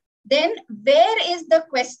akarta, then where is the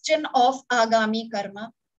question of agami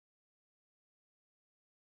karma?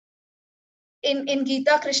 In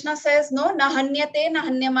Gita, Krishna says, no, nahanyate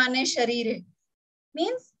nahanyamane sharire.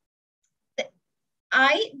 Means the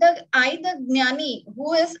jnani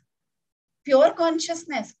who is pure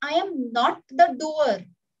consciousness, I am not the doer.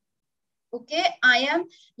 Okay, I am,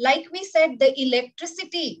 like we said, the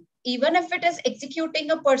electricity Even if it is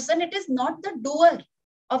executing a person, it is not the doer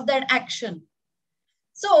of that action.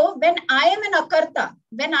 So when I am an akarta,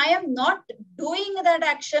 when I am not doing that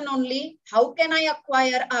action only, how can I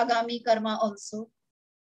acquire agami karma also?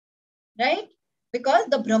 Right? Because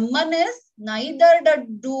the Brahman is neither the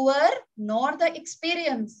doer nor the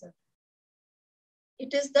experiencer.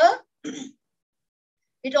 It is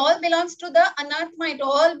it all belongs to the anatma. It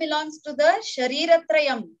all belongs to the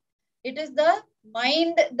shariratrayam. It is the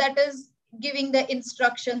mind that is giving the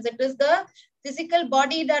instructions. It is the physical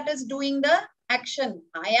body that is doing the action.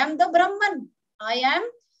 I am the Brahman. I am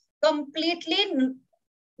completely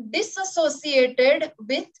disassociated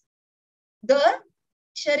with the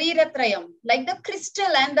shariratrayam, like the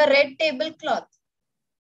crystal and the red tablecloth.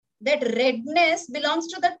 That redness belongs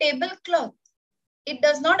to the tablecloth. It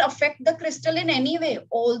does not affect the crystal in any way,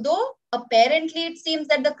 although apparently it seems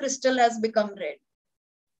that the crystal has become red.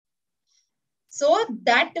 So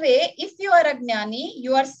that way, if you are a jnani,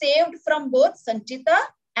 you are saved from both sanchita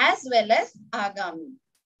as well as agami.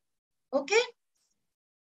 Okay?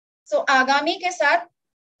 So agami के साथ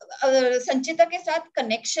संचिता के साथ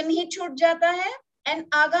connection ही छूट जाता है, and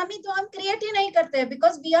agami तो हम create ही नहीं करते,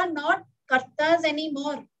 because we are not kartas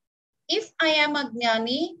anymore. If I am a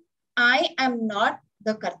jnani, I am not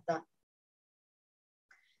the karta.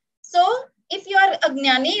 So if you are a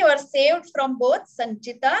jnani, you are saved from both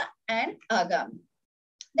sanchita and agami.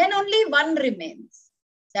 Then only one remains.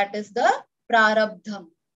 That is the prarabdham.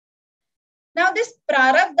 Now this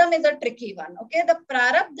prarabdham is a tricky one. Okay, the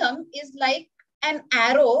prarabdham is like an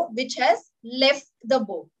arrow which has left the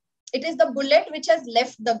bow. It is the bullet which has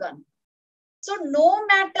left the gun. So no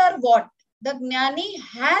matter what, the jnani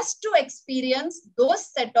has to experience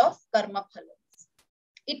those set of karma phalans.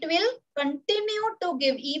 It will continue to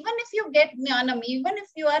give, even if you get jnanam, even if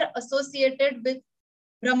you are associated with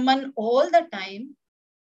Brahman all the time,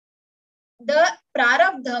 the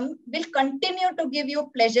prarabdham will continue to give you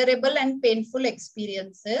pleasurable and painful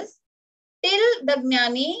experiences till the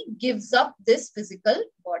jnani gives up this physical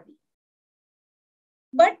body.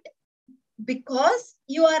 But because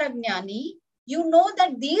you are a jnani, you know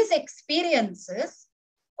that these experiences,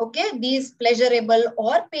 okay, these pleasurable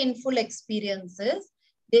or painful experiences,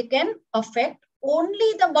 they can affect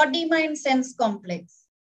only the body, mind, sense complex.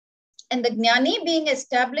 And the jnani being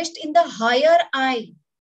established in the higher I,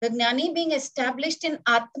 the jnani being established in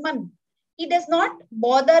Atman, he does not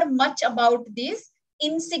bother much about these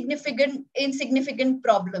insignificant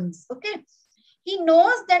problems. Okay, he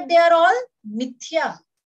knows that they are all mithya.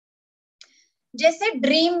 जैसे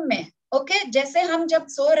dream में, okay, जैसे हम जब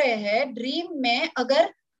सो रहे हैं, dream में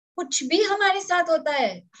अगर कुछ भी हमारे साथ होता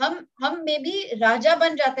है, हम मे भी राजा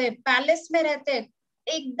बन जाते हैं, पैलेस में रहते हैं,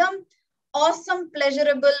 एकदम ऑसम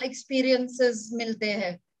प्लेजरेबल एक्सपीरियंसेस मिलते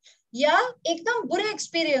हैं, या एकदम बुरे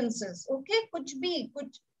एक्सपीरियंसेस, ओके, कुछ भी,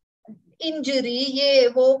 कुछ इंजरी, ये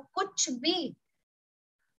वो कुछ भी,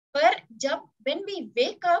 पर जब when we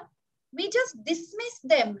wake up, we just dismiss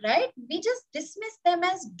them, right? We just dismiss them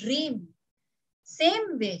as dream.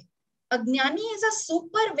 Same way, a jnani is a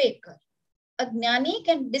super waker. A jnani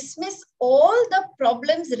can dismiss all the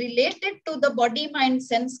problems related to the body, mind,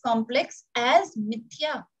 sense complex as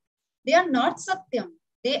mithya. They are not satyam.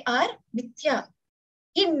 They are mithya.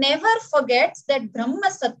 He never forgets that Brahma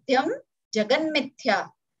satyam, Jagan mithya.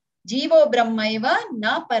 Jivo Brahmaiva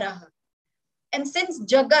na paraha. And since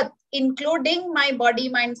Jagat, including my body,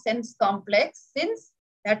 mind, sense complex, since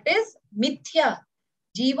that is mithya,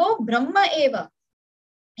 Jivo Brahma eva.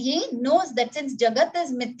 He knows that since Jagat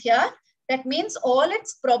is mithya, that means all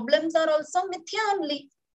its problems are also mithya only.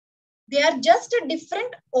 They are just a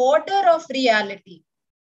different order of reality.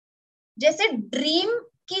 जैसे dream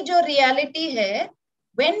की जो reality है,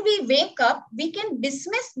 when we wake up, we can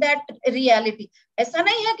dismiss that reality. ऐसा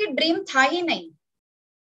नहीं है कि dream था ही नहीं.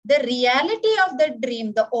 The reality of the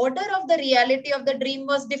dream, the order of the reality of the dream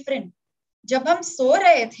was different. जब हम सो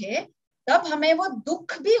रहे थे, तब हमें वो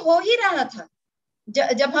दुख भी हो ही रहा था.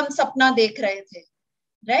 जब हम सपना देख रहे थे,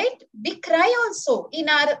 right? We cry also in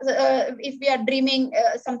our if we are dreaming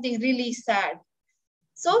something really sad.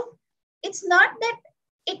 So it's not that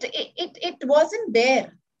it wasn't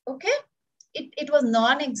there, okay? It was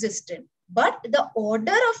non-existent, but the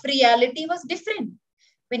order of reality was different.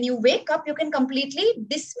 When you wake up, you can completely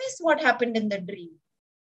dismiss what happened in the dream.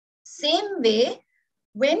 Same way,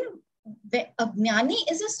 when a jnani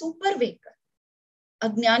is a super waker, a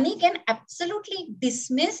jnani can absolutely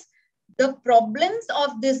dismiss the problems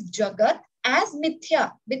of this jagat as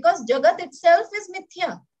mithya, because jagat itself is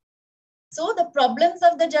mithya. So the problems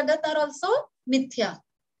of the jagat are also mithya.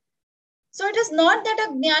 So it is not that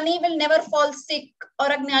a jnani will never fall sick or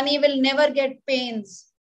a jnani will never get pains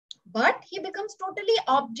but he becomes totally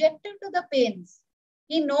objective to the pains.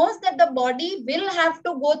 He knows that the body will have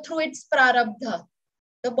to go through its prarabdha.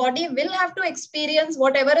 The body will have to experience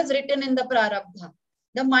whatever is written in the prarabdha.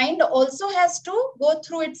 The mind also has to go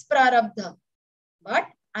through its prarabdha. But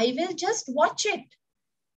I will just watch it.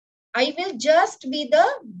 I will just be the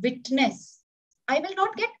witness. I will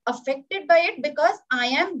not get affected by it because I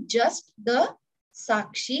am just the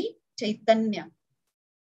Sakshi Chaitanya.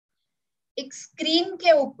 एक screen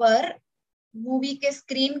के ऊपर, movie के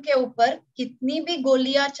screen के ऊपर कितनी भी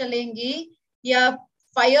गोलियां चलेंगी या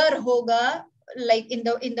फायर होगा, like in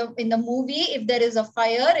the movie, if there is a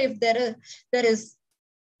fire, if there is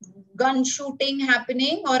gun shooting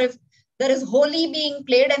happening, or if there is Holi being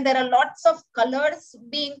played and there are lots of colors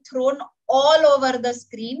being thrown all over the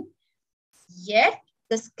screen, yet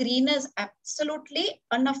the screen is absolutely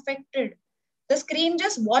unaffected. The screen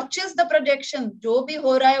just watches the projection. जो भी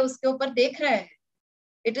हो रहा है उसके ऊपर देख रहा है.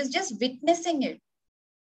 It is just witnessing it.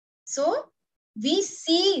 So we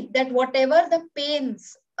see that whatever the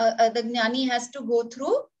pains the jnani has to go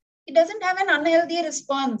through, he doesn't have an unhealthy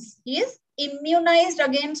response. He is immunized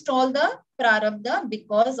against all the prarabdha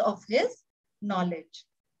because of his knowledge.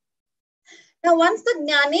 Now, once the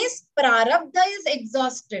jnani's prarabdha is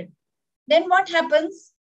exhausted, then what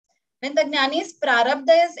happens? When the jnani's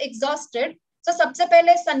prarabdha is exhausted, so सबसे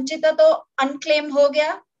पहले संचिता तो unclaim हो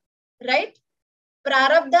गया, right?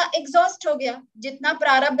 प्रारब्ध exhaust हो गया. जितना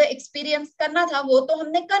प्रारब्ध एक्सपीरियंस करना था वो तो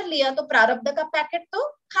हमने कर लिया, तो प्रारब्ध का पैकेट तो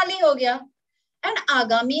खाली हो गया. एंड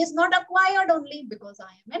आगामी is not acquired only because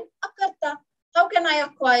I am N अकर्ता. हाउ कैन आई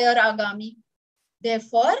अक्वायर आगामी?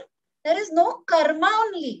 Therefore there is no Karma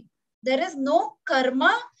only. There is no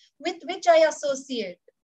Karma with which I associate.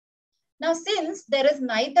 Now, since there is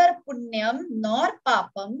neither punyam nor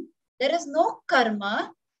papam, there is no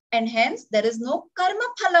karma, and hence there is no karma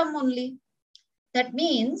phalam only. That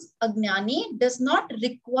means a jnani does not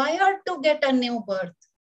require to get a new birth.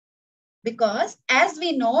 Because as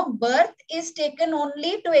we know, birth is taken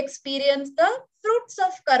only to experience the fruits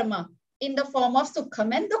of karma in the form of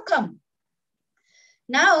sukham and dukkham.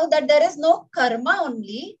 Now that there is no karma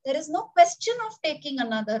only, there is no question of taking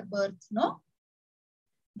another birth, no?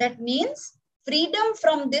 That means freedom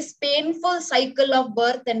from this painful cycle of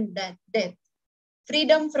birth and death.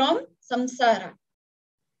 Freedom from samsara.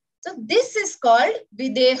 So this is called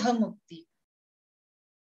videha mukti.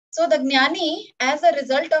 So the jnani, as a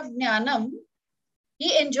result of jnanam,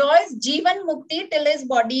 he enjoys जीवन मुक्ति till his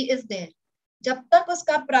body is there. जब तक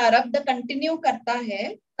उसका प्रारब्ध continue करता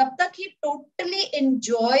है, तब तक he totally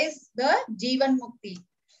enjoys the जीवन मुक्ति.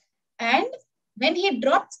 And when he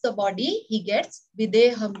drops the body, he gets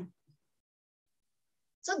videha mukti.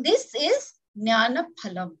 So this is jnana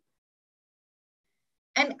phalam.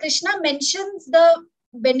 And Krishna mentions the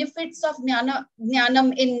benefits of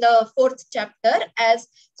jnanam in the 4th chapter as,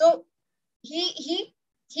 so he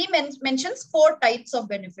mentions 4 types of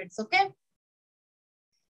benefits. Okay,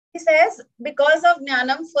 he says because of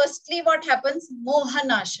jnanam, firstly what happens?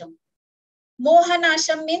 Mohanasham.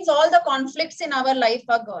 Mohanasham means all the conflicts in our life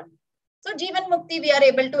are gone. So Jivan Mukti we are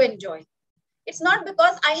able to enjoy. It's not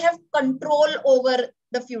because I have control over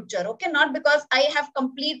the future. Okay, not because I have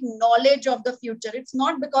complete knowledge of the future. It's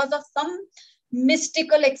not because of some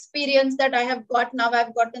mystical experience that I have got. Now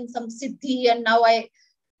I've gotten some siddhi and now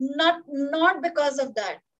not because of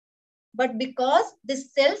that, but because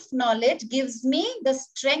this self-knowledge gives me the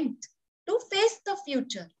strength to face the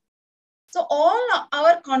future. So all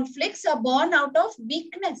our conflicts are born out of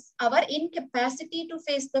weakness, our incapacity to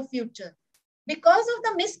face the future, because of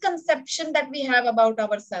the misconception that we have about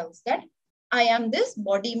ourselves, that I am this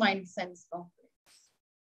body, mind, sense complex.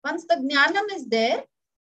 Once the jnanam is there,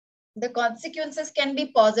 the consequences can be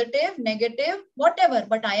positive, negative, whatever,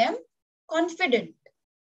 but I am confident.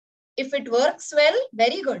 If it works well,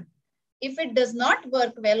 very good. If it does not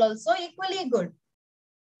work well, also equally good.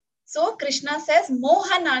 So Krishna says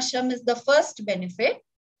Mohanasham is the first benefit.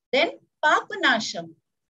 Then Papanasham.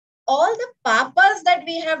 All the papas that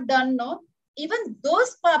we have done, no, even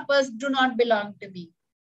those papas do not belong to me,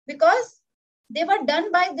 because they were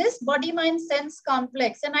done by this body, mind, sense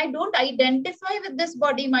complex, and I don't identify with this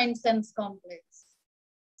body, mind, sense complex.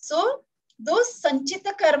 So those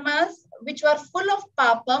sanchita karmas which were full of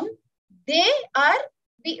papam,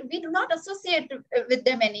 we do not associate with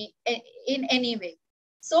them in any way.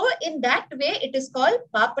 So in that way, it is called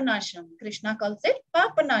papanasham. Krishna calls it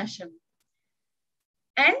papanasham.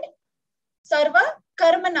 And sarva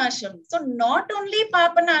karmanasham. So not only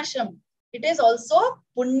papanasham, it is also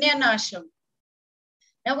punyanasham.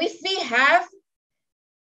 Now, if we have,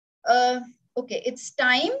 okay, it's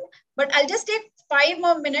time, but I'll just take 5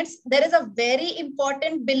 more minutes. There is a very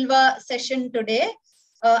important Bilva session today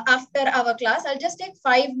after our class. I'll just take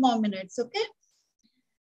 5 more minutes, okay?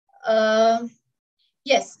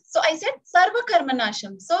 Yes, so I said Sarva Karma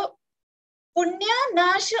Nasham. So Punya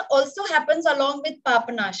Nash also happens along with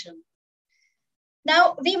Papa Nasham.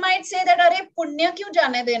 Now, we might say that, Are Punya kyun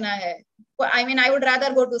jane dena hai? I mean, I would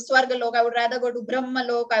rather go to Swargalok, I would rather go to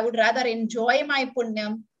Brahmalok, I would rather enjoy my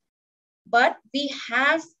Punyam. But we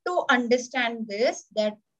have to understand this,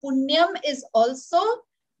 that Punyam is also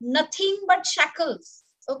nothing but shackles,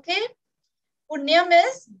 okay? Punyam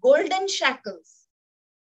is golden shackles.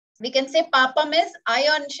 We can say Papam is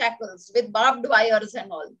iron shackles with barbed wires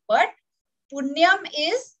and all. But Punyam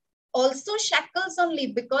is also shackles only.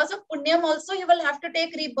 Because of Punyam also you will have to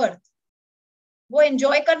take rebirth. वो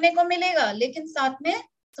enjoy करने को मिलेगा, लेकिन साथ में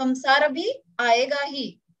संसार भी आएगा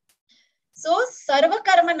ही. So sarva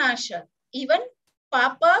karma nasha, even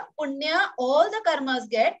papa, punya, all the karmas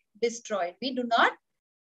get destroyed. We do not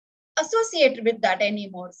associate with that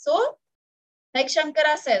anymore. So like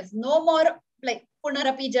Shankara says, no more like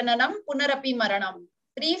punarapi jananam, punarapi maranam.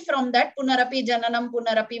 Free from that punarapi jananam,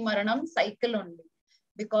 punarapi maranam cycle only.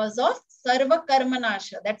 Because of sarva karma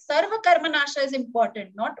nasha. That sarva karma nasha is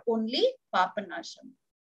important, not only papa nasha.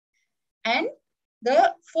 And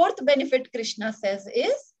the fourth benefit Krishna says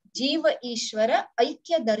is Jiva Ishvara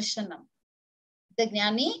Aikya Darshanam. The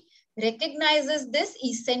Jnani recognizes this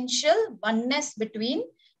essential oneness between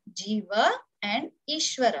Jiva and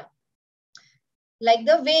Ishvara. Like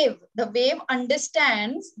the wave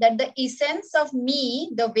understands that the essence of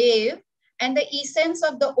me, the wave, and the essence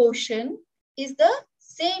of the ocean is the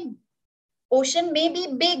same. Ocean may be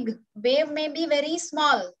big, wave may be very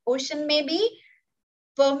small, ocean may be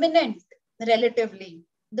permanent relatively.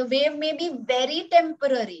 The wave may be very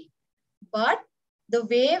temporary, but the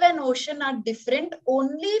wave and ocean are different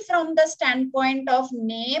only from the standpoint of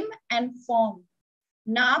name and form.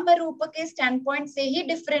 नाम रूप के standpoint से ही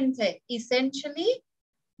different है. Essentially,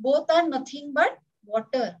 both are nothing but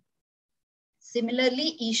water.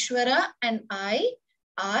 Similarly, Ishvara and I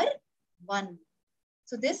are one.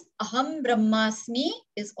 So this Aham Brahmasmi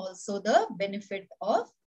is also the benefit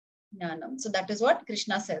of Jnanam. So that is what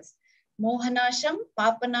Krishna says. Mohanasham,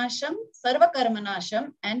 Papanasham, Sarva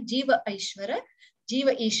Karmanasham, and Jiva Ishvara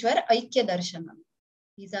Aikya Darshanam.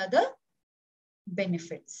 These are the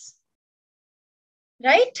benefits.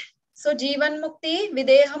 Right? So Jivan Mukti,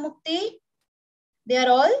 Videha Mukti, they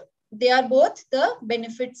are both the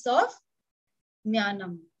benefits of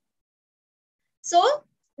Jnanam. So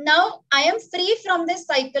now I am free from this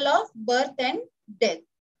cycle of birth and death.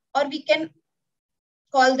 Or we can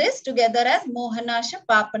call this together as Mohanasha,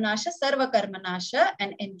 Papanasha, Sarva Karmanasha,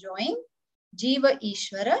 and enjoying Jiva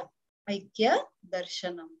Ishvara Aikya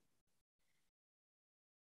Darshanam.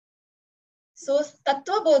 So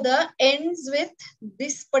Tattva Bodha ends with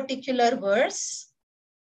this particular verse.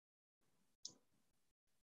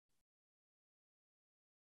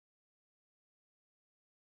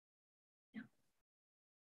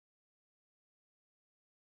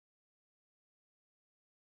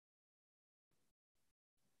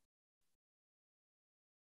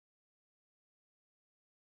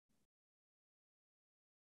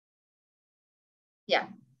 Yeah.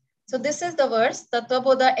 So this is the verse. Tattva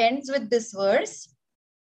Bodha ends with this verse.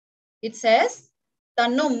 It says,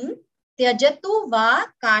 Tanum tyajatu va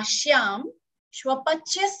kashyam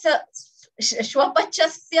shwapachasya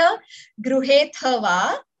gruhetha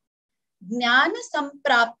va jnana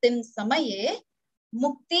sampraptim samaye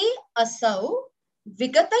mukti asau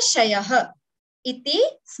vigata shayah iti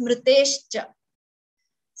smritescha.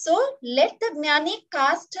 So let the Jnani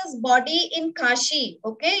cast his body in Kashi,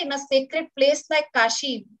 okay, in a sacred place like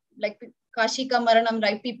Kashi, like Kashi ka Maranam,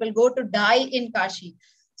 right? People go to die in Kashi.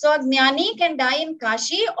 So a Jnani can die in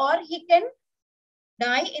Kashi, or he can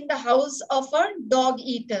die in the house of a dog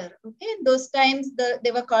eater. Okay, in those times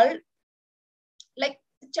they were called like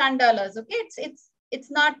Chandalas. Okay, it's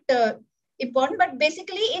not important, but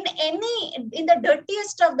basically in the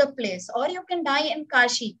dirtiest of the place, or you can die in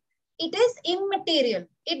Kashi. It is immaterial.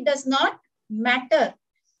 It does not matter,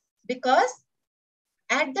 because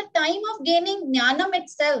at the time of gaining Jnanam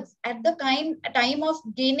itself, at the time of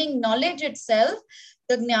gaining knowledge itself,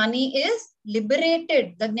 the Jnani is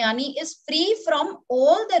liberated. The Jnani is free from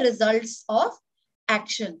all the results of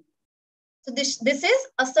action. So this is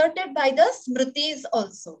asserted by the Smritis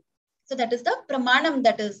also. So that is the Pramanam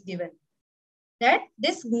that is given. That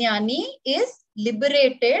this Jnani is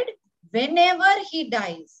liberated whenever he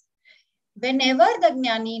dies. Whenever the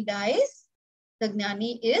Jnani dies, the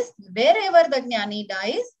Jnani is, wherever the Jnani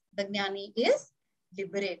dies, the Jnani is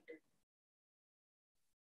liberated.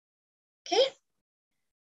 Okay.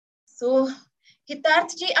 So,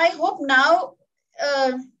 Hitarth ji, I hope now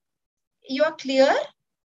you are clear.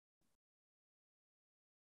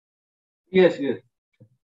 Yes, yes.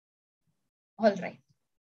 All right.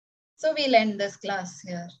 So we'll end this class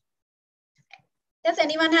here. Does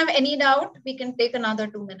anyone have any doubt? We can take another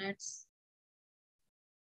 2 minutes.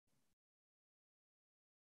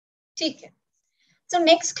 Okay. So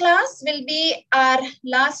next class will be our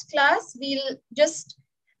last class. We'll just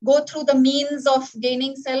go through the means of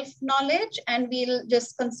gaining self-knowledge, and we'll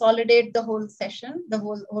just consolidate the whole session, the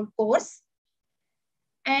whole course.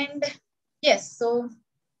 And yes, so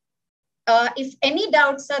if any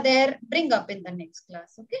doubts are there, bring up in the next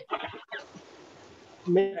class, okay?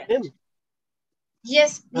 Ma'am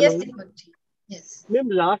Yes, yes, Deepak ji. Yes.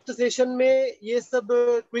 Ma'am last session में ये सब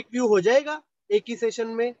quick view हो जाएगा एक ही session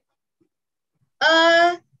में?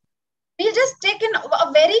 We'll just take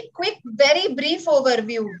a very quick, very brief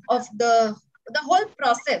overview of the whole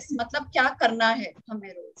process. मतलब क्या करना है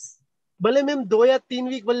हमें रोज. भले मैम 2 या 3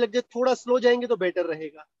 वीक भले लग जाए, थोड़ा स्लो जाएंगे तो बेटर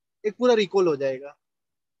रहेगा. एक पूरा रिकॉल हो जाएगा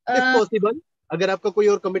इफ पॉसिबल, अगर आपका कोई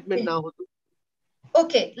और कमिटमेंट ना हो तो.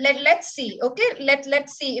 Okay, let's see. Okay,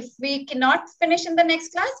 let's see if we cannot finish in the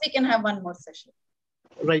next class, we can have one more session.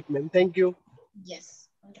 Right, ma'am. Thank you. Yes.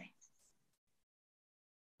 All right.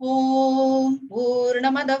 Om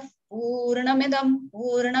Purnamadah Purnamidam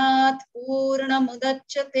Purnat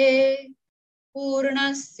Purnamudachyate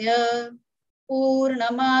Purnasya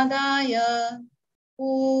Purnamadaya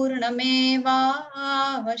Purnameva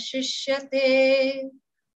Avashishyate.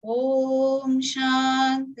 Om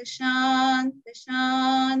Shanti Shanti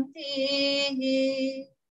Shanti.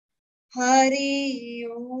 Hari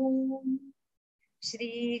Om.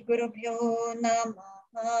 Shri Gurubhyo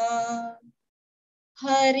Namaha.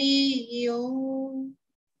 Hari Om.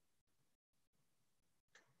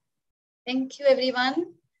 Thank you,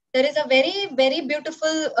 everyone. There is a very, very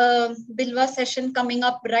beautiful Bilva session coming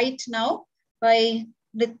up right now by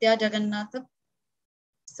Nitya Jagannatha.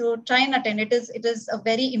 So try and attend. It is a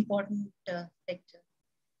very important lecture.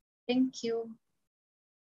 Thank you.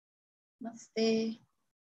 Namaste.